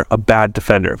attacking player, a bad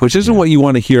defender, which isn't what you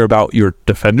want to hear about your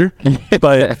defender.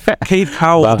 But Cade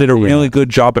Cowell did a really good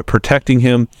job at protecting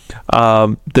him.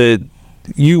 The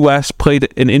U.S. played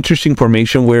an interesting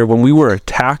formation where when we were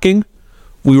attacking,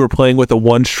 we were playing with a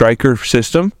one-striker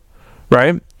system,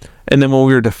 right? And then when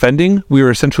we were defending, we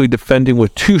were essentially defending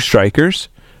with two strikers,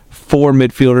 4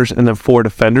 midfielders, and then 4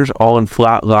 defenders, all in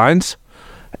flat lines.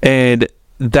 And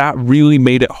that really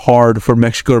made it hard for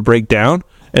Mexico to break down.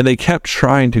 And they kept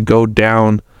trying to go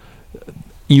down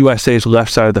USA's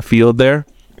left side of the field there,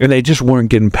 and they just weren't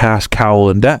getting past Cowell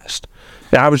and Dest.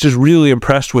 And I was just really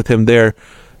impressed with him there,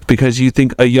 because you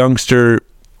think a youngster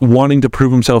wanting to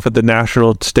prove himself at the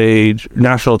national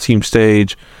team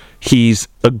stage, he's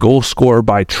a goal scorer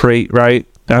by trait, right?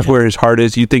 That's where his heart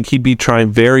is. You think he'd be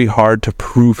trying very hard to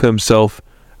prove himself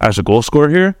as a goal scorer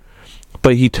here,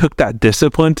 but he took that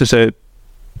discipline to say,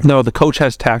 no, the coach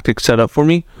has tactics set up for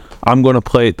me. I'm going to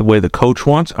play it the way the coach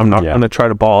wants. I'm not going to try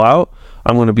to ball out.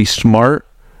 I'm going to be smart,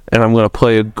 and I'm going to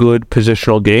play a good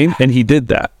positional game. And he did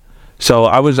that. So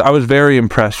I was very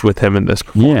impressed with him in this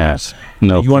performance.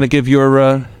 No. You want to give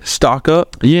your stock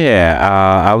up? Yeah,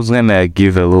 I was going to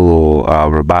give a little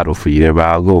rebuttal for you there, but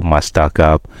I'll go with my stock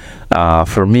up.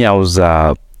 For me,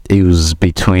 it was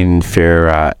between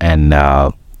Ferreira and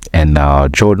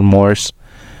Jordan Morris.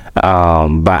 But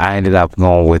I ended up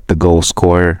going with the goal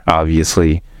scorer,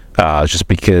 obviously, just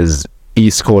because he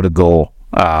scored a goal.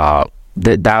 That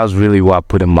was really what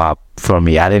put him up for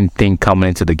me. I didn't think coming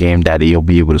into the game that he'll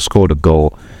be able to score the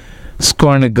goal.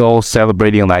 Scoring a goal,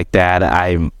 celebrating like that,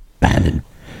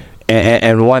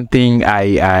 and one thing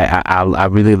I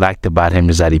really liked about him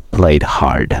is that he played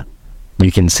hard.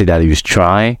 You can see that he was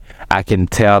trying. I can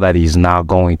tell that he's not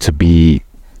going to be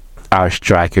our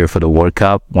striker for the World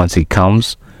Cup once he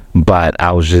comes. But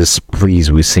I was just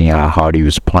pleased with seeing how hard he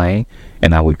was playing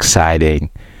and how exciting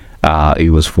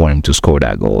it was for him to score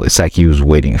that goal. It's like he was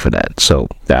waiting for that. So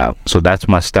that's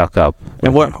my stock up.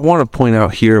 And what I want to point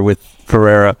out here with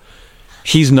Ferreira,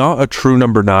 he's not a true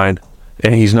number 9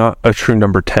 and he's not a true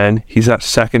number 10. He's that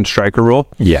second striker role.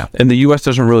 Yeah. And the U.S.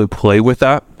 doesn't really play with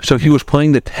that. So he was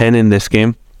playing the 10 in this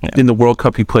game. Yeah. In the World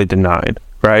Cup, he played the 9,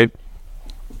 right?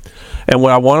 And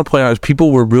what I want to point out is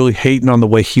people were really hating on the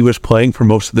way he was playing for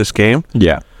most of this game.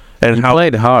 Yeah. And he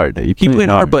played hard. He played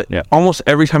hard, but almost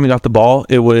every time he got the ball,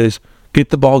 it was get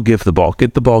the ball, give the ball,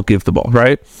 get the ball, give the ball,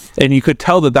 right? And you could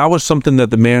tell that was something that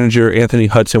the manager, Anthony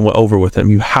Hudson, went over with him.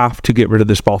 You have to get rid of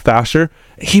this ball faster.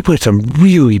 He put some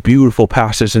really beautiful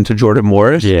passes into Jordan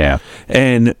Morris. Yeah.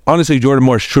 And honestly, Jordan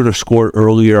Morris should have scored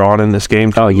earlier on in this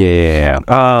game too. Oh, yeah.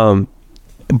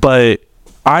 But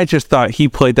I just thought he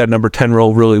played that number 10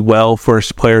 role really well for a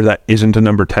player that isn't a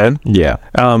number 10. Yeah.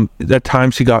 At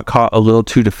times he got caught a little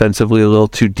too defensively, a little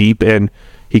too deep, and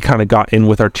he kind of got in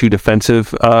with our two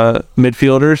defensive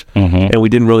midfielders, and we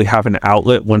didn't really have an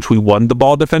outlet once we won the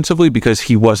ball defensively because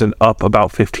he wasn't up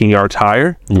about 15 yards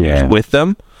higher with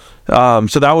them.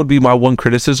 So that would be my one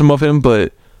criticism of him,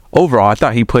 but overall, I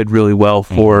thought he played really well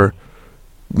for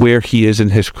where he is in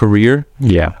his career.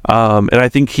 Yeah. And I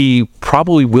think he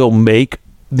probably will make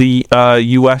the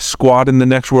U.S. squad in the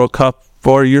next World Cup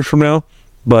 4 years from now,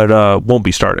 but won't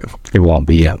be starting. It won't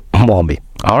be. Yeah, won't be.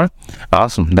 All right,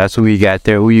 awesome. That's what we got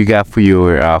there. Who you got for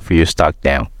your stock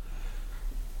down?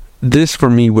 This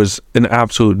for me was an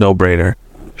absolute no-brainer.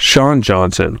 Sean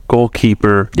Johnson,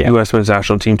 goalkeeper, U.S. men's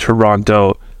national team,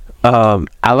 Toronto.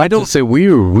 I like to say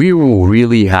we were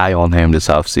really high on him this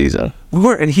offseason. We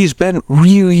were, and he's been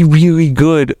really, really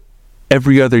good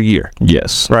every other year.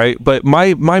 Yes. Right? But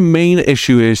my main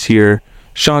issue is here,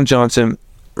 Sean Johnson,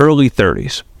 early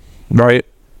 30s, right?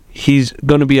 He's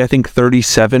going to be, I think,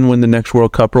 37 when the next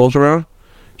World Cup rolls around.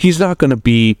 He's not going to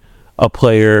be a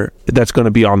player that's going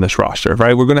to be on this roster,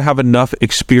 right? We're going to have enough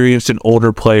experienced and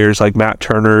older players like Matt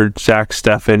Turner, Zach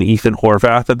Steffen, Ethan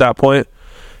Horvath at that point.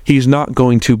 He's not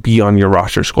going to be on your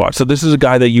roster squad. So this is a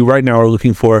guy that you right now are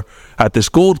looking for at this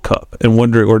Gold Cup and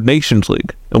wondering, or Nations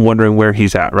League, and wondering where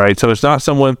he's at, right? So it's not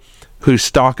someone whose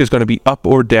stock is going to be up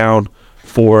or down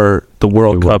for the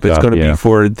World Cup. It's going to be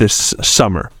for this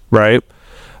summer, right?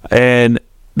 And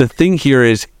the thing here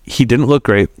is he didn't look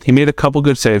great. He made a couple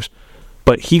good saves,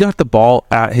 but he got the ball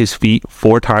at his feet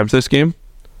 4 times this game.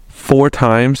 4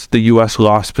 times the U.S.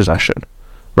 lost possession,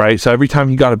 right? So every time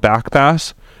he got a back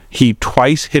pass, he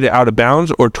twice hit it out of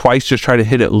bounds or twice just tried to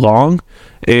hit it long,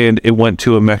 and it went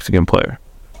to a Mexican player,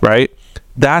 right?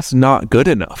 That's not good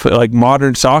enough. Like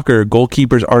modern soccer,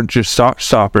 goalkeepers aren't just shot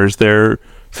stoppers. They're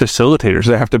facilitators.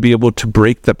 They have to be able to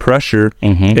break the pressure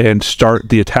and start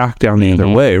the attack down the other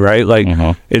way, right? Like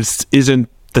it isn't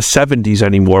the 70s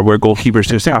anymore where goalkeepers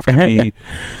just have to be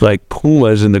like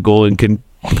pumas in the goal and can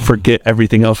forget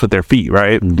everything else with their feet,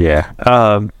 right? Yeah.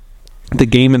 The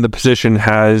game and the position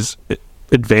has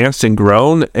advanced and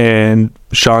grown, and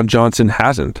Sean Johnson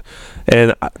hasn't.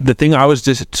 And the thing I was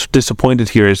disappointed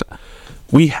here is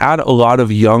we had a lot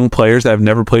of young players that have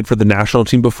never played for the national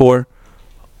team before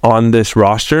on this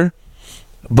roster,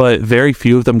 but very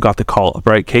few of them got the call up,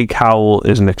 right? Kate Cowell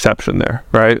is an exception there,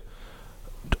 right?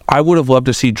 I would have loved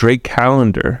to see Drake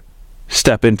Callender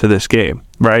step into this game,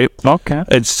 right? Okay.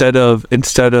 Instead of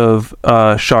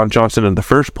Sean Johnson in the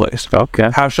first place. Okay.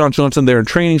 Have Sean Johnson there in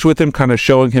trainings with him, kind of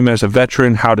showing him as a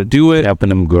veteran how to do it. Helping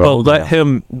him grow. Let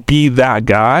him be that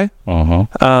guy.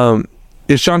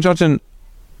 Is Sean Johnson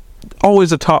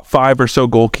always a top 5 or so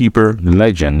goalkeeper?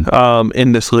 Legend.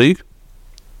 In this league.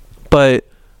 But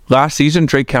last season,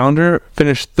 Drake Callender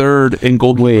finished 3rd in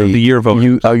goalkeeper of the year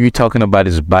voting. Are you talking about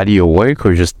his body of work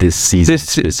or just this season?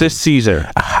 This season.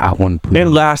 I wouldn't put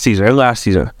and last season.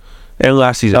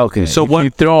 Okay. So you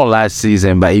throw last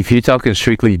season, but if you're talking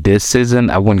strictly this season,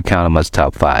 I wouldn't count him as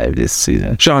top 5 this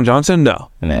season. Sean Johnson?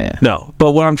 No. Nah. No.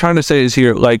 But what I'm trying to say is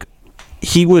here, like,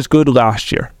 he was good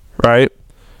last year, right?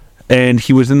 And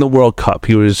he was in the World Cup.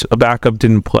 He was a backup,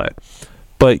 didn't play.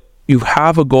 But you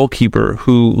have a goalkeeper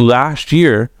who last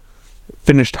year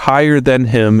finished higher than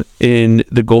him in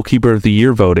the goalkeeper of the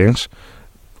year votings.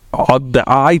 The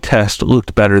eye test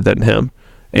looked better than him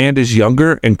and is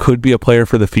younger and could be a player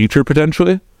for the future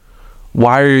potentially.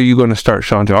 Why are you going to start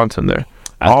Sean Johnson there?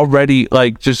 Already,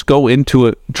 like, just go into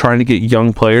it trying to get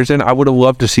young players in. I would have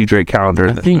loved to see Drake Callender.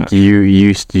 I think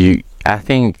I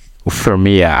think for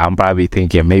me, I'm probably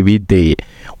thinking maybe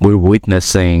we're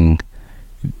witnessing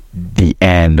the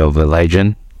end of a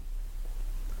legend.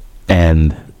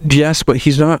 And yes, but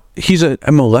he's a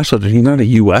MLS legend. He's not a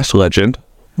US legend.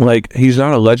 Like, he's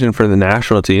not a legend for the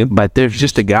national team, but there's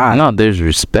just a guy. No, there's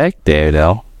respect there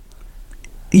though.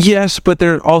 Yes, but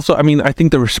there also, I mean, I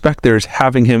think the respect there is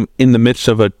having him in the midst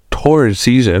of a torrid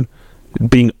season,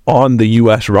 being on the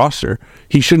US roster.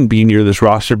 He shouldn't be near this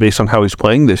roster based on how he's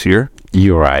playing this year.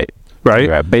 You're right. Right?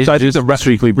 You're right. So I think the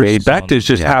respect is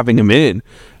just having him in.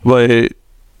 But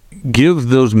give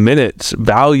those minutes,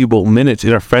 valuable minutes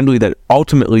in a friendly that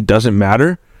ultimately doesn't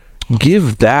matter.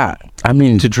 Give that,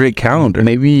 to Drake Callender.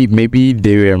 Maybe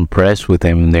they were impressed with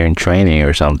him there in training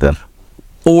or something.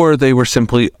 Or they were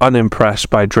simply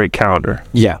unimpressed by Drake Callender.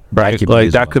 Yeah. Right?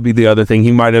 That could be the other thing.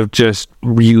 He might have just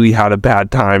really had a bad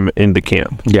time in the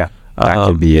camp. Yeah. That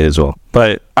could be it as well.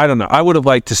 But I don't know. I would have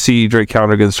liked to see Drake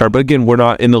Callender get the start. But again, we're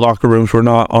not in the locker rooms. We're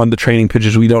not on the training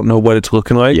pitches. We don't know what it's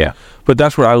looking like. Yeah. But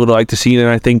that's what I would like to see. And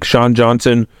I think Sean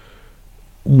Johnson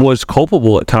was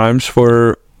culpable at times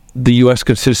for the U.S.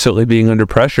 consistently being under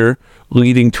pressure,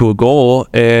 leading to a goal,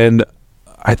 and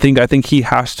I think he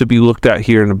has to be looked at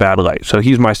here in a bad light. So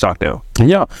he's my stock now.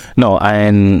 Yeah, no,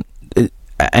 and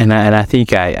I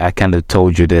think I kind of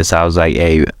told you this. I was like,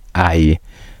 hey,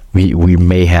 we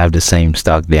may have the same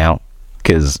stock down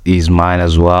because he's mine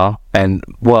as well. And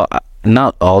well,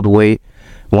 not all the way.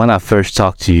 When I first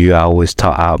talked to you,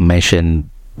 I mentioned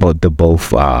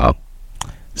both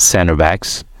center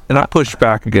backs. And I pushed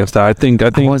back against that. I think I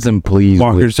wasn't pleased.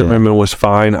 Walker Zimmerman was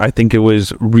fine. I think it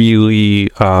was really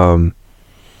the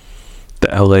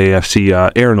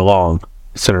LAFC Aaron Long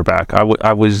center back.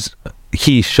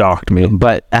 He shocked me.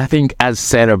 But I think as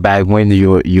center back, when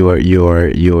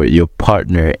your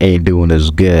partner ain't doing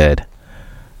as good,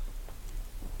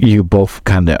 you both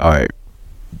kind of are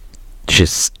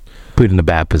just put in a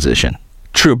bad position.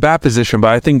 True, bad position,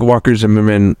 but I think Walker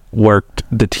Zimmerman worked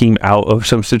the team out of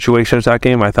some situations that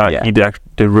game. I thought he did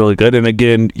really good, and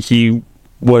again, he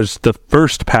was the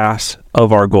first pass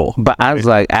of our goal. But I was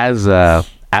like, as a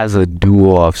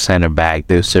duo of center back,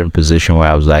 there's a certain position where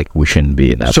I was like, we shouldn't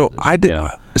be in that. So position.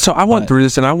 So I went through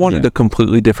this, and I wanted a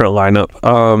completely different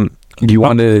lineup. You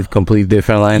wanted a completely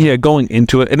different lineup? Yeah, going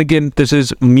into it. And again, this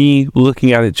is me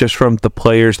looking at it just from the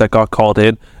players that got called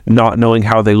in, not knowing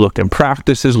how they looked in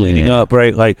practices leading up,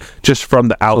 right? Like, just from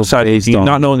the outside,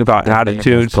 not knowing about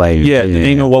attitudes.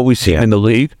 What we see in the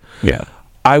league. Yeah.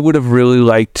 I would have really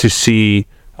liked to see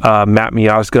Matt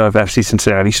Miazga of FC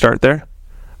Cincinnati start there.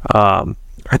 I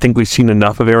think we've seen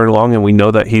enough of Aaron Long, and we know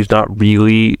that he's not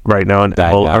really right now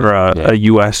a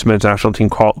U.S. men's national team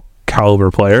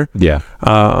caliber player. Yeah.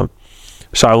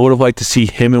 So I would have liked to see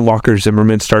him and Walker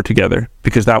Zimmerman start together,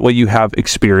 because that way you have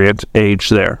experience, age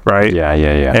there, right? Yeah.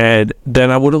 And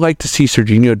then I would have liked to see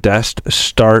Serginho Dest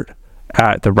start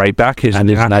at the right back, his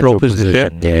natural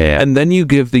position. Yeah. And then you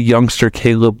give the youngster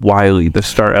Caleb Wiley the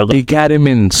start. They got him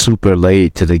in super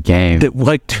late to the game.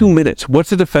 Like 2 minutes.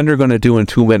 What's a defender going to do in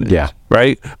 2 minutes? Yeah.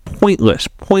 Right? Pointless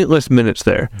minutes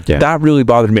there. Yeah. That really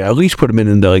bothered me. I at least put him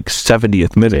in the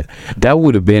 70th minute. That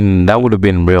would have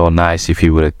been real nice if he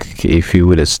would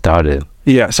have started.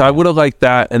 Yeah, so I would have liked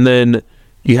that, and then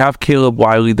you have Caleb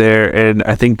Wiley there, and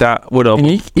I think that would have.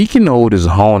 And he can hold his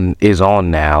own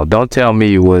now. Don't tell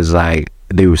me it was like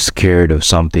they were scared of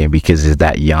something because he's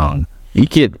that young. He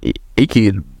could.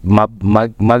 My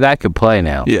guy could play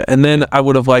now. Yeah, and then I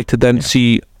would have liked to then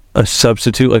see a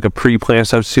substitute, like a pre-planned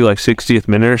substitute, like 60th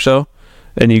minute or so,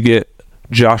 and you get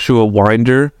Joshua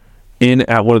Winder in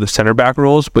at one of the center back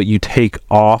roles, but you take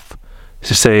off,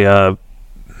 to say,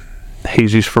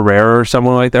 Jesus Ferreira or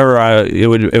someone like that, or it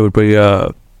would be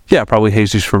probably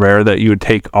Jesus Ferreira that you would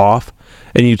take off,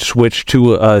 and you'd switch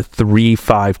to a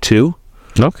 3-5-2.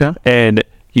 Okay. And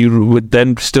you would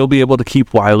then still be able to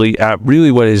keep Wiley at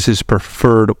really what is his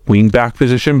preferred wingback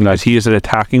position, because he is an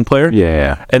attacking player.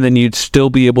 Yeah. And then you'd still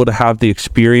be able to have the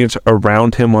experience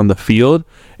around him on the field,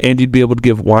 and you'd be able to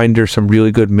give Winder some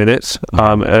really good minutes,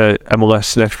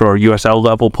 MLS Next Pro or USL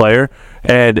level player,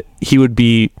 and he would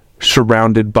be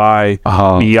surrounded by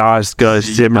Miazga,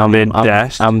 Zimmerman,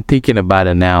 Dest. I'm thinking about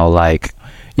it now. Like,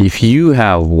 if you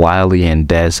have Wiley and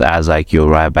Dest as like your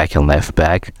right back and left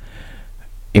back,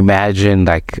 imagine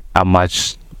like how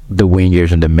much the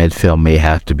wingers in the midfield may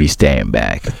have to be staying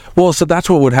back. Well, so that's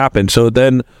what would happen. So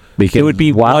then it would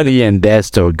be Wiley and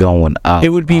Dest are going up. It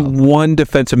would be one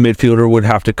defensive midfielder would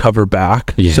have to cover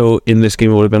back. Yeah. So in this game,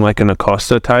 it would have been like an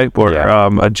Acosta type or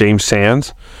a James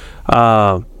Sands.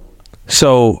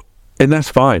 And that's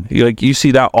fine. You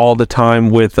see that all the time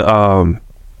with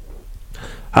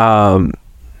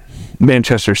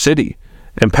Manchester City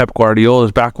and Pep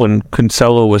Guardiola's back when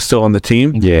Cancelo was still on the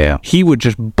team. Yeah. He would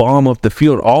just bomb up the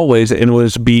field always, and it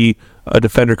would be a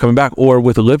defender coming back. Or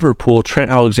with Liverpool, Trent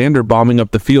Alexander bombing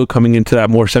up the field, coming into that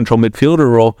more central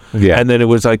midfielder role. Yeah. And then it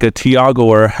was like a Thiago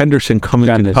or a Henderson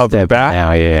coming to cover back.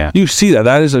 Now, yeah. You see that.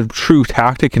 That is a true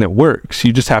tactic, and it works.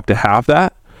 You just have to have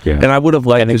that. Yeah. And I would have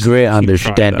liked a great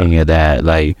understanding of that.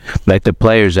 Like the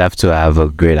players have to have a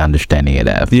great understanding of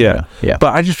that. Yeah.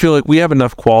 But I just feel like we have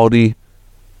enough quality.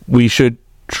 We should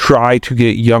try to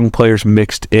get young players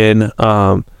mixed in.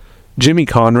 Jimmy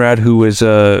Conrad, who is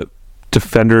a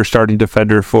starting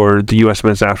defender for the U.S.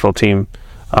 men's national team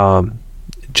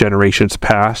generations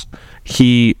past,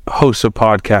 he hosts a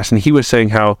podcast, and he was saying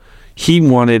how he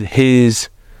wanted his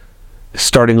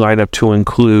starting lineup to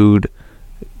include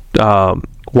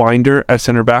Winder at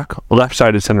center back,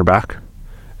 left-sided center back,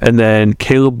 and then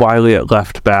Caleb Wiley at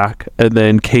left back, and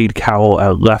then Cade Cowell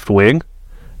at left wing.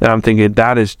 And I'm thinking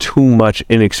that is too much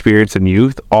inexperience and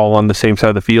youth all on the same side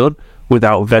of the field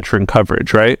without veteran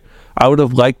coverage, right? I would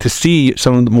have liked to see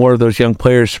some more of those young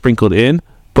players sprinkled in,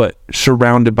 but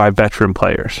surrounded by veteran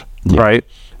players, right?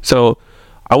 So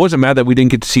I wasn't mad that we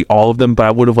didn't get to see all of them, but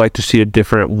I would have liked to see a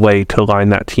different way to line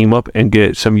that team up and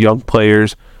get some young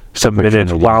players some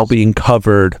minutes while being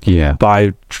covered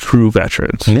by true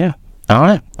veterans. Yeah. All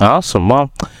right. Awesome.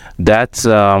 Well, that's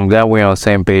I'm glad we're on the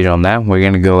same page on that. We're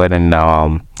gonna go ahead and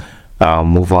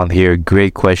move on here.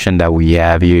 Great question that we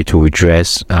have here to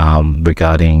address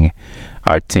regarding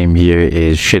our team here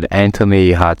is: should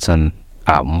Anthony Hudson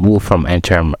move from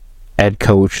interim head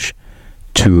coach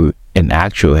to an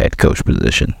actual head coach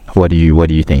position? What are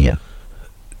you thinking?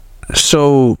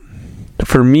 So,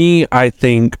 for me, I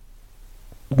think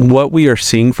what we are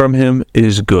seeing from him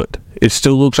is good. It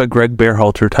still looks like Greg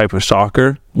Berhalter type of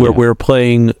soccer, where we're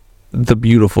playing the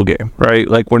beautiful game, right?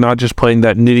 Like, we're not just playing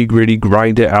that nitty-gritty,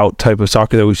 grind-it-out type of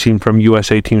soccer that we've seen from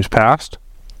USA teams past,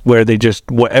 where they just,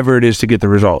 whatever it is to get the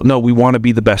result. No, we want to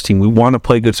be the best team. We want to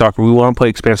play good soccer. We want to play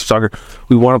expansive soccer.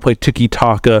 We want to play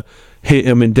tiki-taka, hit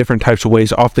him in different types of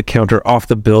ways, off the counter, off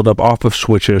the build-up, off of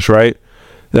switches, right?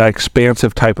 That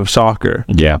expansive type of soccer.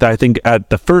 Yeah. That I think at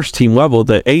the first team level,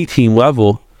 the A-team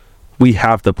level, we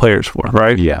have the players for,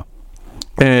 right? Yeah.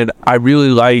 And I really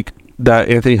like that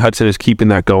Anthony Hudson is keeping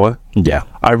that going. Yeah.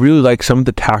 I really like some of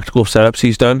the tactical setups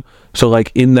he's done. So,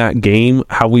 like, in that game,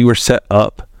 how we were set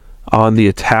up on the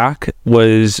attack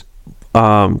was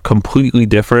completely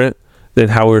different than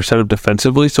how we were set up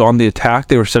defensively. So, on the attack,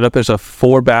 they were set up as a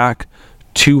 4-back,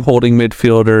 2 holding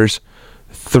midfielders,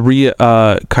 3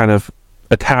 kind of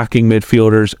attacking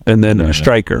midfielders, and then a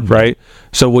striker, right?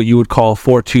 So what you would call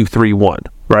 4-2-3-1,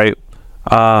 right?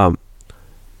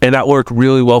 And that worked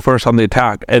really well for us on the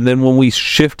attack. And then when we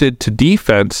shifted to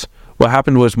defense, what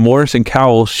happened was Morris and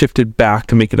Cowell shifted back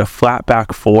to make it a flat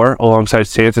back 4 alongside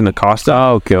Sands and Acosta.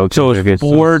 Oh, okay. So it was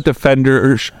 4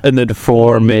 defenders and then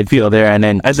 4 midfielder and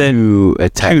then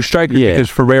 2 strikers because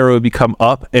Ferreira would become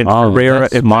up and Ferreira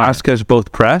and Vasquez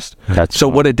both pressed. So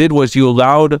what it did was you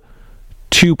allowed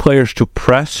 2 players to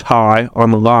press high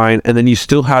on the line, and then you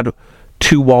still had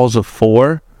 2 walls of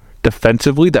 4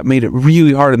 defensively. That made it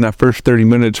really hard in that first 30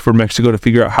 minutes for Mexico to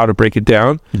figure out how to break it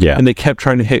down. Yeah. And they kept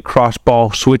trying to hit cross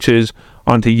ball switches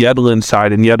onto Yedlin's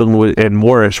side, and Yedlin and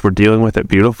Morris were dealing with it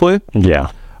beautifully.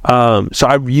 Yeah. So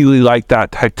I really like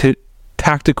that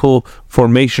tactical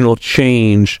formational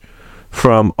change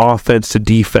from offense to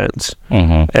defense.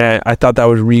 Mm-hmm. And I thought that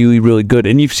was really, really good.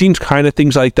 And you've seen kind of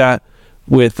things like that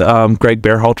with Greg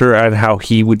Berhalter and how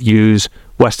he would use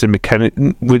Winston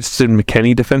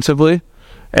McKennie defensively.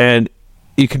 And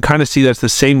you can kind of see that's the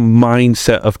same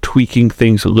mindset of tweaking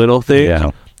things, little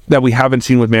things that we haven't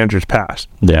seen with managers past.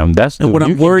 Yeah, that's what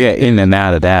I'm worried get in and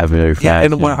out of that very fast. Yeah,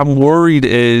 and what I'm worried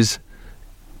is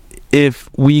if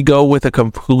we go with a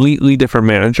completely different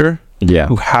manager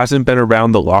who hasn't been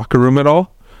around the locker room at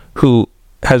all, who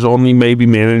has only maybe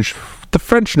managed the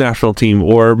French national team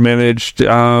or managed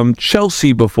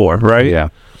Chelsea before, right? Yeah.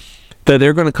 That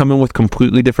they're going to come in with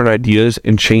completely different ideas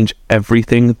and change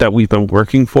everything that we've been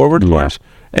working forward towards.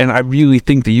 And I really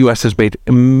think the U.S. has made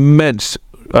immense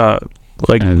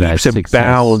leaps and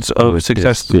bounds of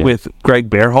success with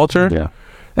Greg Berhalter. Yeah.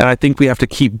 And I think we have to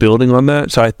keep building on that.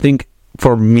 So I think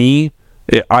for me,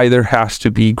 it either has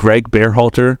to be Greg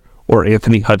Berhalter or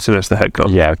Anthony Hudson as the head coach.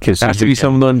 Yeah, because it has to be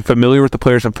someone familiar with the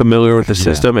players and familiar with the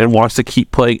system and wants to keep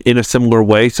playing in a similar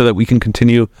way so that we can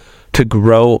continue to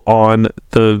grow on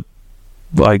the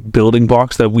building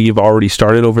blocks that we've already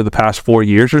started over the past 4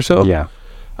 years or so. Yeah.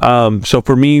 So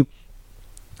for me,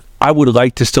 I would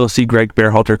like to still see Greg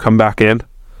Berhalter come back in.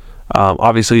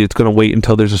 Obviously, it's going to wait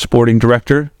until there's a sporting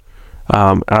director.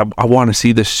 I want to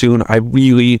see this soon. I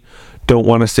really don't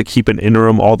want us to keep an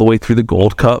interim all the way through the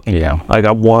Gold Cup. Yeah.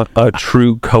 I want a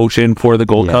true coach in for the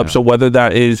Gold Cup. So whether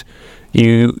that is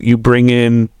you bring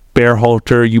in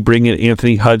Berhalter, you bring in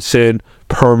Anthony Hudson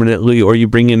permanently, or you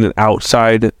bring in an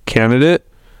outside candidate,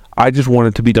 I just want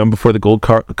it to be done before the Gold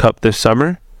Cup this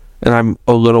summer, and I'm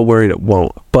a little worried it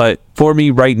won't. But for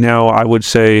me right now, I would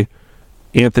say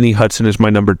Anthony Hudson is my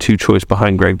number 2 choice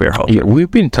behind Greg Berhalter. Yeah,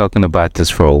 we've been talking about this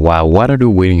for a while. What are they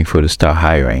waiting for to start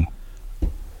hiring?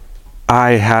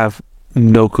 I have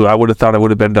no clue. I would have thought it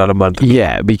would have been done a month ago.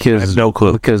 Yeah, because I have no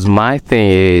clue. Because my thing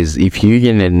is, if you're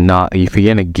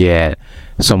gonna get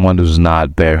someone who's not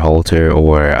Berhalter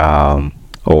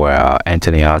or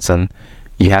Anthony Hudson,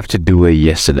 you have to do it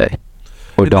yesterday,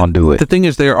 or don't do it. The thing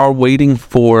is, they are waiting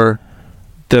for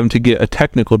them to get a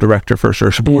technical director first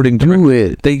or sporting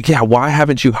director. Why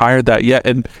haven't you hired that yet?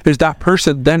 And is that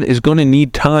person then is going to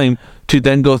need time to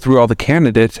then go through all the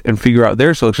candidates and figure out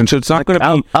their selection. So it's not going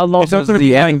to be how long does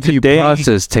the interview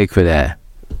process take for that?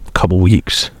 A couple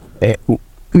weeks.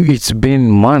 It's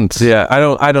been months. Yeah, I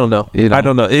don't know. I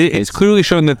don't know. It's clearly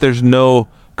showing that there's no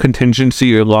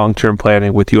contingency or long-term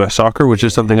planning with U.S. soccer, which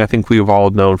is something I think we've all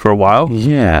known for a while.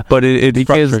 Yeah, but it's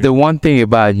because the one thing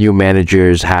about new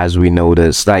managers, as we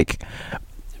noticed, like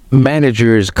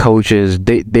managers, coaches,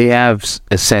 they have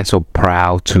a sense of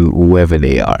proud to whoever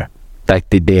they are. Like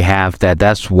they have that.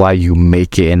 That's why you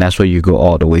make it, and that's why you go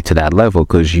all the way to that level,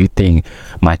 because you think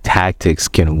my tactics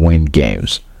can win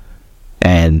games.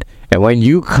 And when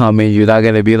you come in, you're not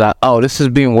gonna be like, oh, this has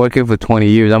been working for 20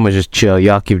 years. I'm gonna just chill.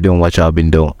 Y'all keep doing what y'all been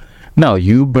doing. No,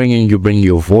 you bring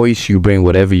your voice, you bring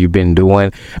whatever you've been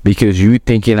doing, because you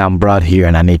thinking I'm brought here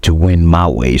and I need to win my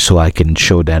way so I can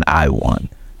show that I won.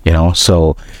 You know,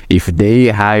 so if they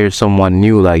hire someone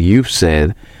new, like you've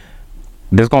said,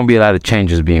 there's gonna be a lot of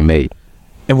changes being made.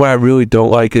 And what I really don't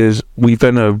like is we've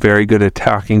been a very good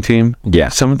attacking team. Yeah.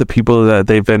 Some of the people that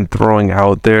they've been throwing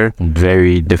out there.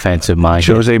 Very defensive minded.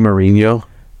 Jose Mourinho.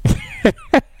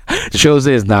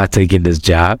 Jose is not taking this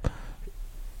job.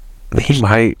 He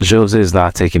might. Jose is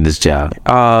not taking this job.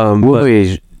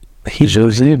 Jose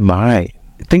might.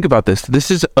 Think about this. This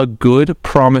is a good,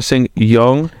 promising,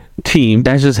 young team.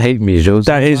 That just hate me, Jose.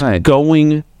 That is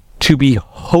going to be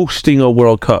hosting a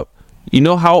World Cup. You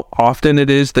know how often it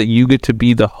is that you get to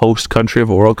be the host country of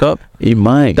a World Cup? He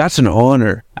might. That's an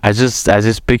honor. I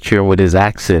just picture him with his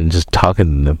accent, just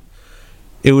talking to them.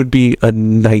 It would be a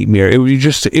nightmare. It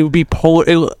would be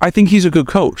polar. I think he's a good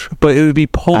coach, but it would be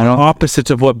polar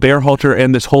opposites of what Berhalter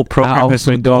and this whole program has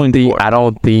been going for. I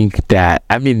don't think that.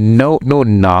 I mean, no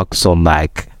knocks on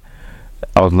like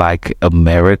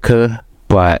America,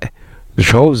 but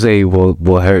Jose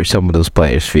will hurt some of those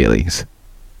players' feelings.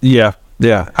 Yeah.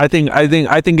 Yeah, I think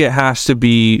it has to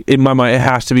be, in my mind, it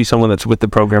has to be someone that's with the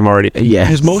program already. Yeah,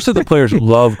 because most of the players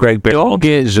love Greg Berhalter. Don't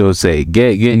get Jose.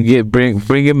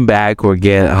 Bring him back, or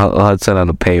get Hudson on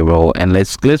the payroll, and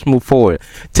let's move forward.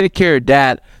 Take care of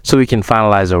that so we can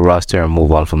finalize our roster and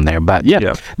move on from there. But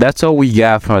yeah, that's all we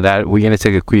got for that. We're gonna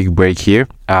take a quick break here,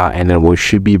 and then we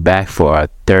should be back for our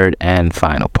third and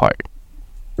final part.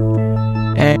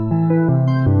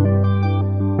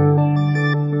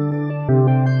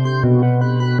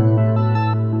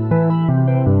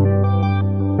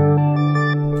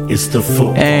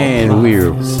 And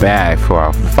we're back for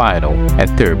our final and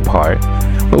third part,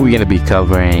 where we're going to be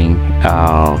covering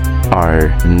our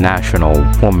National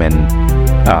Women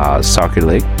Soccer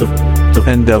League.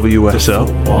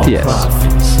 NWSL.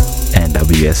 Yes.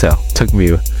 NWSL. Took me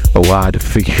a while to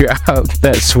figure out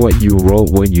that's what you wrote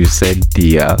when you sent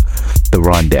the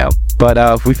rundown.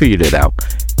 But we figured it out.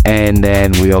 And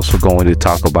then we also going to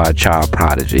talk about Child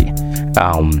Prodigy.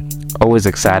 Always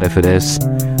excited for this.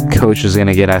 Coach is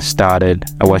gonna get us started.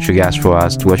 What you got for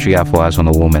us on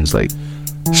the Women's League?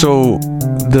 So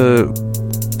the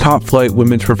Top Flight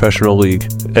Women's Professional League,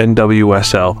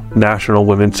 NWSL, National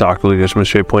Women's Soccer League, as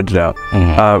Michelle pointed out,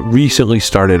 recently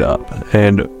started up,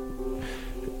 and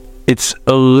it's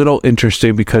a little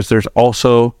interesting because there's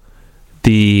also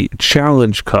the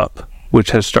Challenge Cup,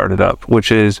 which has started up,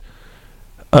 which is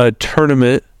a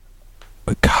tournament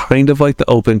kind of like the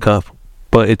Open Cup,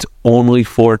 but it's only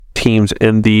for teams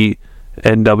in the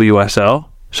NWSL.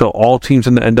 So all teams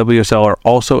in the NWSL are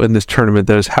also in this tournament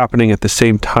that is happening at the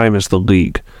same time as the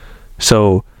league.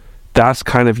 So that's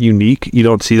kind of unique. You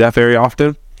don't see that very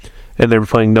often. And they're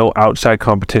playing no outside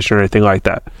competition or anything like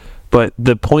that. But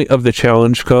the point of the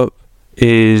Challenge Cup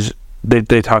is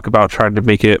they talk about trying to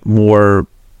make it more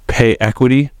pay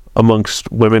equity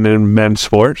amongst women and men's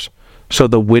sports. So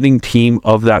the winning team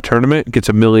of that tournament gets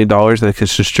 $1 million that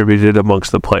gets distributed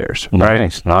amongst the players.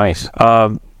 Right? Nice.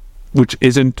 Which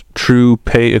isn't true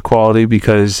pay equality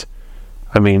because,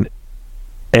 I mean,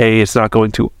 A, it's not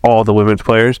going to all the women's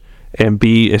players, and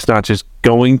B, it's not just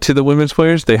going to the women's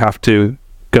players. They have to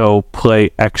go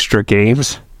play extra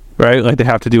games, right? Like they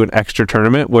have to do an extra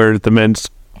tournament where the men's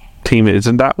team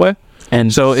isn't that way.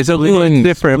 And so it's a little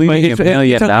different. $1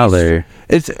 million.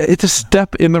 It's a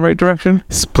step in the right direction.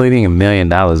 Splitting $1 million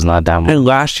is not that much. And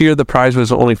last year the prize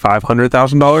was only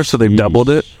 $500,000, so they've doubled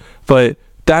it. But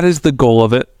that is the goal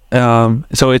of it.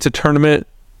 So it's a tournament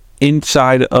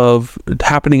inside of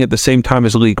happening at the same time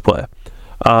as league play.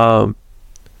 Now,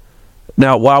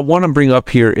 what I want to bring up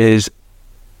here is,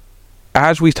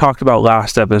 as we talked about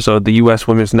last episode, the U.S.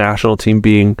 women's national team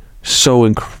being so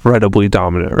incredibly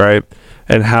dominant, right?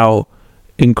 And how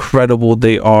incredible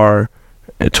they are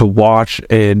to watch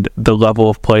and the level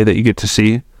of play that you get to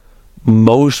see.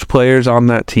 Most players on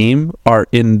that team are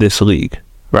in this league,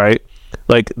 right?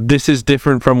 Like, this is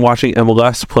different from watching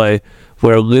MLS play,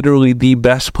 where literally the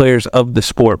best players of the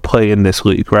sport play in this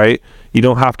league, right? You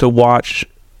don't have to watch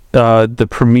the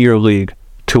Premier League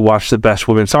to watch the best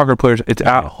women's soccer players. It's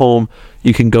at home.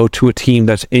 You can go to a team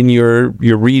that's in your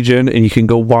region, and you can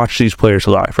go watch these players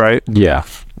live, right? Yeah.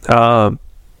 And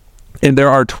there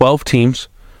are 12 teams.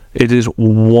 It is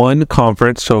one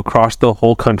conference, so across the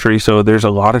whole country. So there's a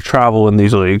lot of travel in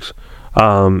these leagues.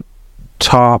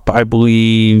 Top, I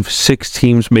believe, 6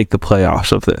 teams make the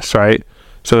playoffs of this, right?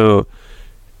 So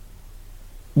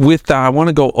with that, I want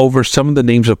to go over some of the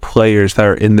names of players that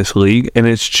are in this league, and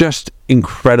it's just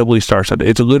incredibly star-studded.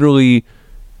 It's literally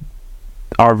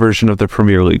our version of the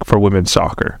Premier League for women's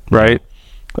soccer, right?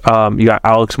 You got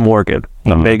Alex Morgan,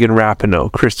 Megan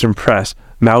Rapinoe, Kristen Press,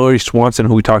 Mallory Swanson,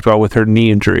 who we talked about with her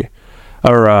knee injury,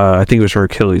 or I think it was her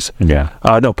Achilles. Yeah.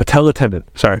 No, patella tendon.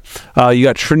 Sorry. You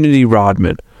got Trinity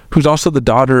Rodman, who's also the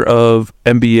daughter of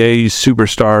NBA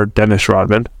superstar Dennis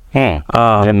Rodman.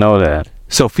 I didn't know that.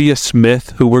 Sophia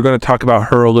Smith, who we're going to talk about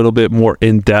her a little bit more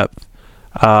in depth.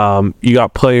 You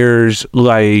got players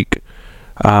like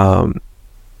Marta,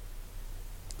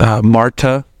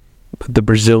 the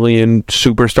Brazilian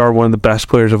superstar, one of the best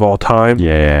players of all time.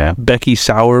 Yeah. Becky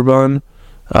Sauerbund,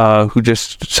 who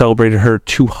just celebrated her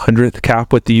 200th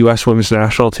cap with the U.S. women's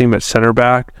national team at center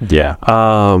back. Yeah.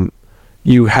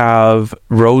 You have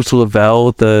Rose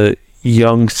Lavelle, the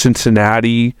young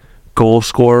Cincinnati goal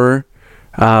scorer.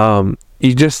 There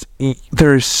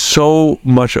is so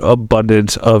much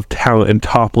abundance of talent and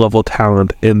top level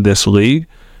talent in this league.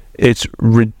 It's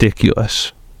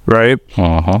ridiculous, right?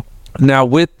 Now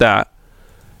with that,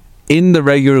 in the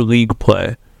regular league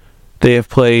play,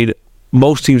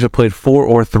 most teams have played 4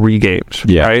 or 3 games,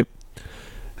 right?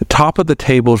 The top of the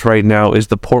tables right now is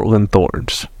the Portland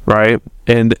Thorns, right?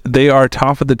 And they are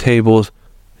top of the tables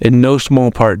in no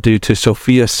small part due to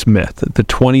Sophia Smith, the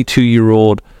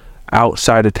 22-year-old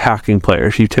outside attacking player.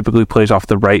 She typically plays off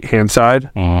the right-hand side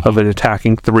of an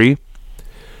attacking 3.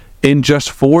 In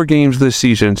just 4 games this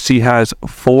season, she has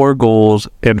 4 goals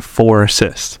and 4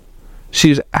 assists. She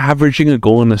is averaging a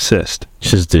goal and assist.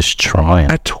 She's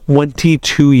destroying. At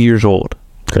 22 years old.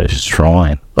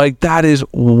 Destroying. Like, that is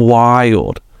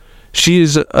wild. She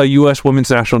is a U.S. women's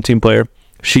national team player.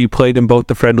 She played in both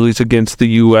the friendlies against the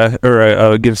U.S. or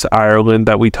against Ireland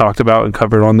that we talked about and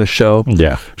covered on the show.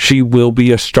 Yeah. She will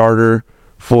be a starter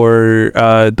for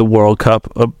the World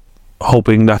Cup,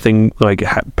 hoping nothing like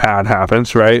bad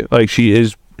happens, right? Like,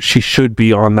 she should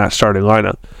be on that starting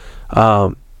lineup.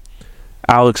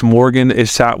 Alex Morgan is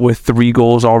sat with 3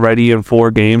 goals already in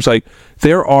 4 games. Like,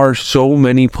 there are so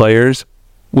many players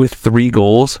with 3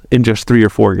 goals in just 3 or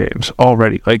 4 games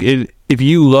already. Like, if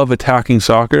you love attacking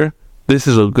soccer, this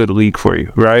is a good league for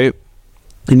you, right?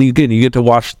 And you get to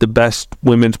watch the best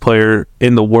women's player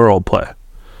in the world play.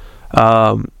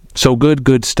 So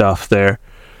good stuff there.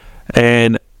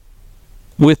 And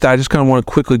with that, I just kind of want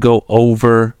to quickly go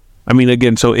over. I mean,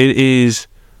 again, so it is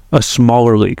a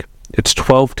smaller league. It's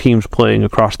 12 teams playing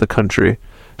across the country.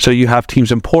 So you have teams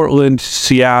in Portland,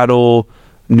 Seattle,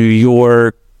 New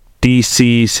York,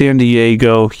 DC, San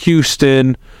Diego,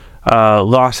 Houston,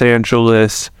 Los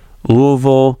Angeles,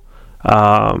 Louisville,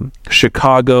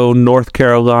 Chicago, North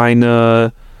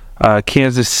Carolina,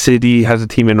 Kansas City has a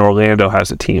team, and Orlando has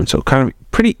a team. So kind of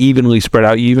pretty evenly spread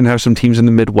out. You even have some teams in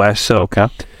the Midwest. So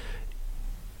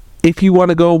if you want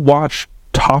to go watch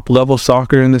top level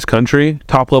soccer in this country,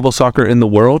 top level soccer in the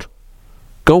world,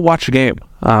 go watch a game.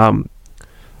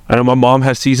 I know my mom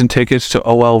has season tickets to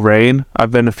OL Reign. I've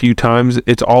been a few times.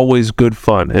 It's always good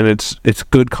fun, and it's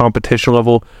good competition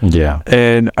level. Yeah.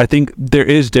 And I think there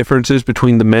is differences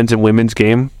between the men's and women's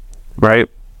game, right?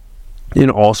 In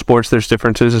all sports, there's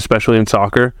differences, especially in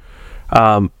soccer.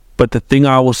 But the thing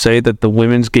I will say that the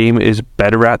women's game is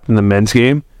better at than the men's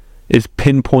game is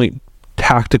pinpoint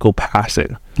tactical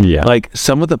passing. Yeah. Like,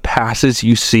 some of the passes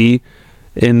you see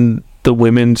in the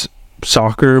women's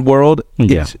soccer world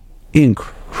is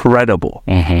incredible.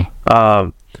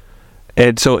 And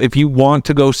so if you want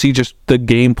to go see just the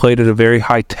game played at a very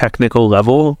high technical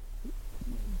level,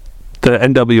 the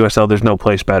NWSL, there's no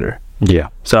place better. Yeah.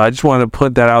 So I just want to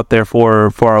put that out there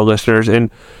for our listeners.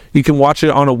 And you can watch it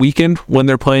on a weekend when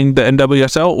they're playing the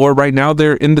NWSL, or right now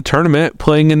they're in the tournament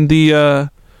playing in the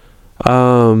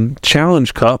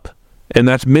Challenge Cup, and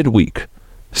that's midweek.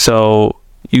 So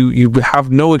you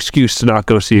have no excuse to not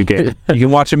go see a game. You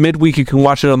can watch it midweek, you can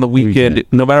watch it on the weekend.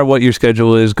 No matter what your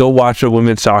schedule is, go watch a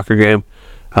women's soccer game.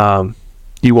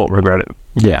 You won't regret it.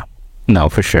 Yeah. No,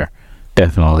 for sure.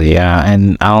 Definitely. Yeah.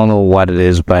 And I don't know what it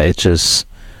is, but it's just,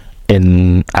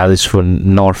 at least for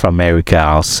North America,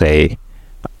 I'll say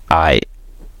the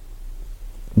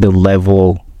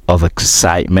level of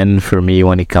excitement for me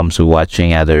when it comes to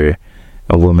watching either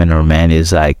a woman or man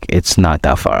is like, it's not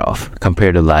that far off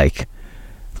compared to like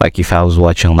if I was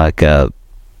watching like a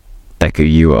like a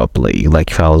Europe league.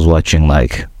 Like if I was watching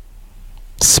like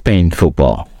Spain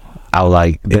football, I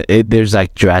like there's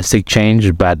like drastic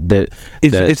change, but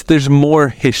there's more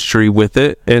history with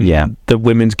it, and the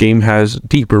women's game has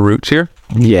deeper roots here.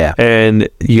 Yeah, and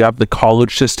you have the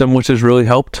college system, which has really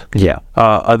helped. Yeah,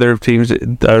 other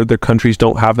countries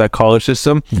don't have that college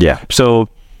system. Yeah, so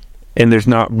and there's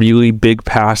not really big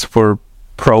pass for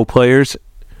pro players,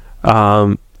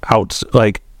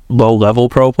 like low level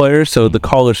pro players. So the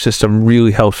college system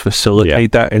really helps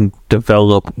facilitate that and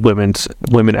develop women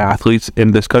athletes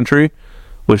in this country,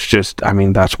 which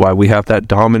that's why we have that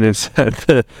dominance at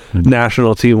the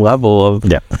national team level of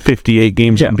 58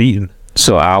 games unbeaten.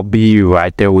 So I'll be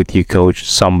right there with you, coach.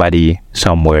 Somebody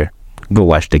somewhere, go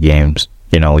watch the games.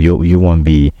 You won't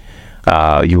be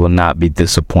you will not be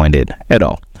disappointed at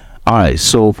all. All right,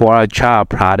 so for our child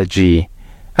prodigy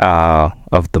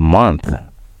of the month,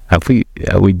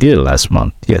 we did last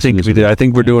month. Yes, I think we did. I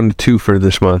think we're doing 2 for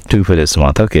this month. 2 for this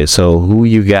month. Okay, so who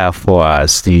you got for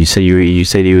us? You said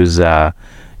he was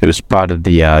part of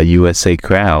the USA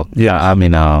crowd.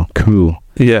 Yeah, crew.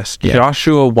 Yes,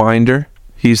 Joshua Winder.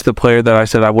 He's the player that I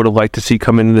said I would have liked to see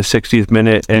come in the 60th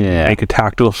minute and make a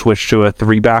tactical switch to a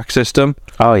 3-back system.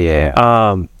 Oh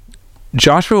yeah.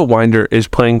 Joshua Winder is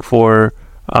playing for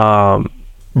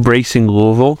Racing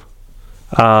Louisville,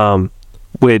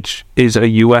 which is a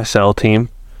USL team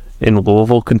in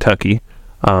Louisville, Kentucky,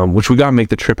 which we got to make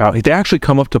the trip out. They actually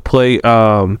come up to play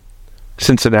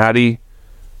Cincinnati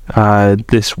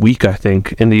this week, I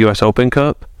think, in the U.S. Open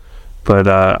Cup, but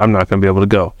I'm not going to be able to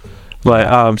go.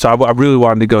 But so I really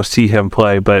wanted to go see him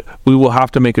play, but we will have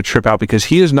to make a trip out because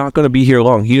he is not going to be here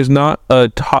long. He is a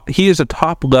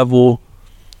top level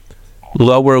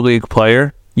lower league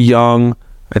player, young,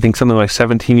 I think something like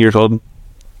 17 years old.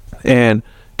 And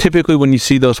typically when you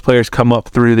see those players come up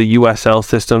through the USL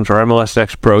systems or MLS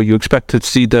Next Pro, you expect to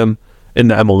see them in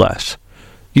the MLS.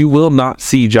 You will not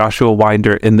see Joshua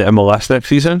Winder in the MLS next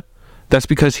season. That's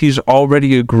because he's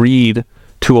already agreed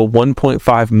to a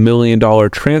 $1.5 million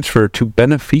transfer to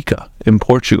Benfica in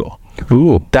Portugal.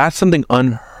 Ooh. That's something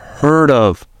unheard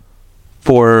of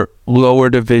for lower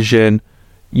division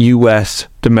U.S.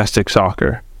 domestic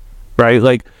soccer, right?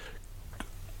 Like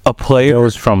a player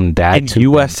goes from that in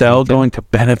USL going to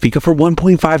Benfica for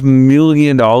 $1.5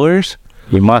 million.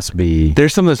 He must be.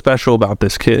 There's something special about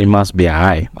this kid. He must be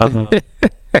high.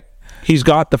 He's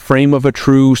got the frame of a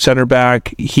true center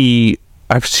back.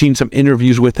 I've seen some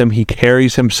interviews with him. He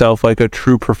carries himself like a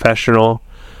true professional.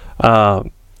 I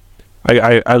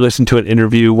listened to an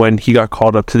interview when he got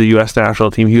called up to the U.S.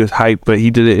 national team. He was hyped, but he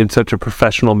did it in such a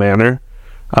professional manner.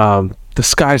 The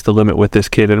sky's the limit with this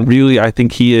kid, and really, I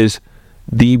think he is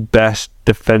the best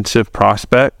defensive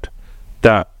prospect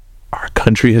that our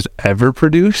country has ever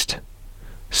produced.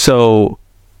 So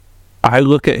I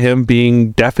look at him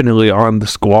being definitely on the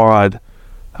squad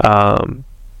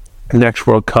next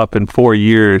World Cup in 4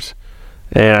 years,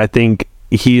 and I think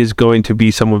he is going to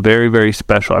be someone very, very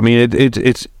special. I mean,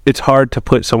 it's hard to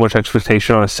put so much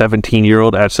expectation on a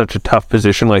 17-year-old at such a tough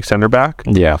position like center back.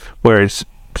 Yeah, where it's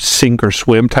sink or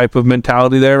swim type of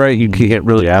mentality there, right? You can't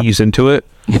really ease into it.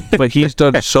 But he's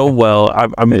done so well.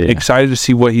 I'm excited to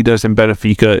see what he does in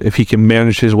Benfica if he can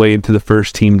manage his way into the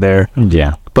first team there.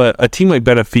 Yeah, but a team like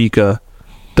Benfica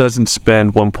doesn't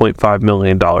spend $1.5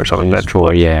 million on that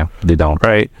tour. Yeah, they don't.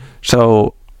 Right?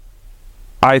 So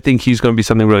I think he's going to be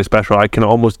something really special. I can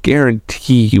almost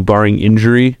guarantee you, barring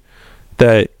injury,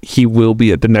 that he will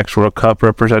be at the next World Cup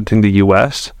representing the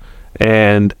U.S.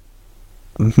 and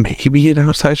maybe an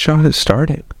outside shot at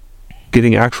starting,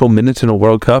 getting actual minutes in a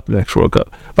World Cup next World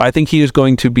Cup. But I think he is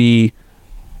going to be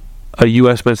a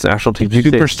U.S. men's national team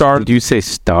superstar. Did you say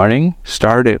starting?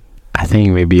 Starting. I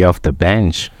think maybe off the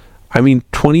bench. I mean,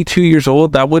 22 years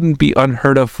old, that wouldn't be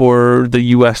unheard of for the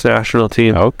U.S. national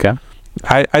team. Okay.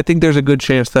 I think there's a good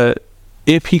chance that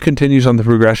if he continues on the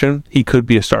progression, he could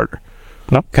be a starter.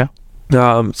 Okay.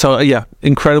 So, yeah,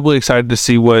 incredibly excited to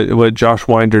see what Josh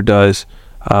Winder does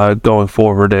going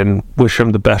forward, and wish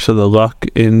him the best of the luck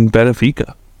in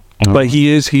Benfica. Mm-hmm. But he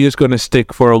is going to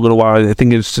stick for a little while. I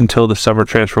think it's until the summer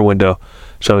transfer window.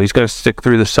 So he's going to stick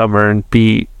through the summer and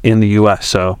be in the U.S.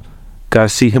 So got to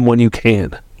see him when you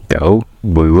can. Oh,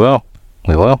 we will.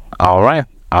 All right.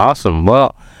 Awesome.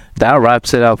 Well, that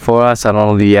wraps it up for us. I don't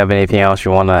know, do you have anything else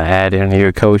you want to add in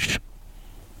here, Coach?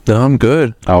 No, I'm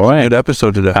good. All right. Good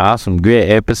episode today. Awesome. Great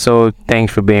episode.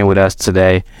 Thanks for being with us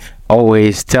today.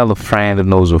 Always tell a friend who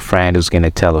knows a friend who's going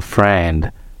to tell a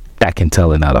friend that can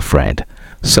tell another friend.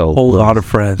 So a whole lot of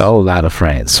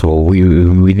friends. So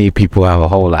we need people who have a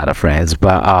whole lot of friends.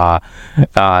 But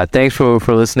thanks for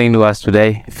listening to us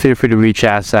today. Feel free to reach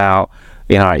us out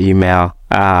in our email,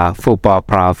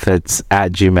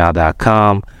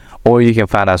 footballprofits@gmail.com, or you can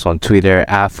find us on Twitter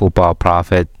at football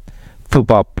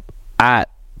at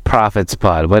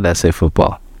profitspod. What did I say?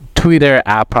 Football. Twitter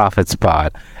at profitspod,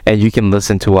 and you can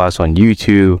listen to us on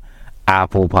YouTube,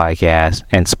 Apple Podcasts,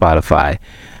 and Spotify.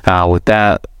 With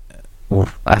that,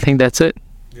 I think that's it.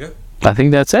 Yeah. I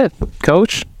think that's it,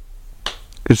 Coach.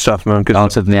 Good stuff, man. Good on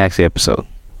stuff. to the next episode.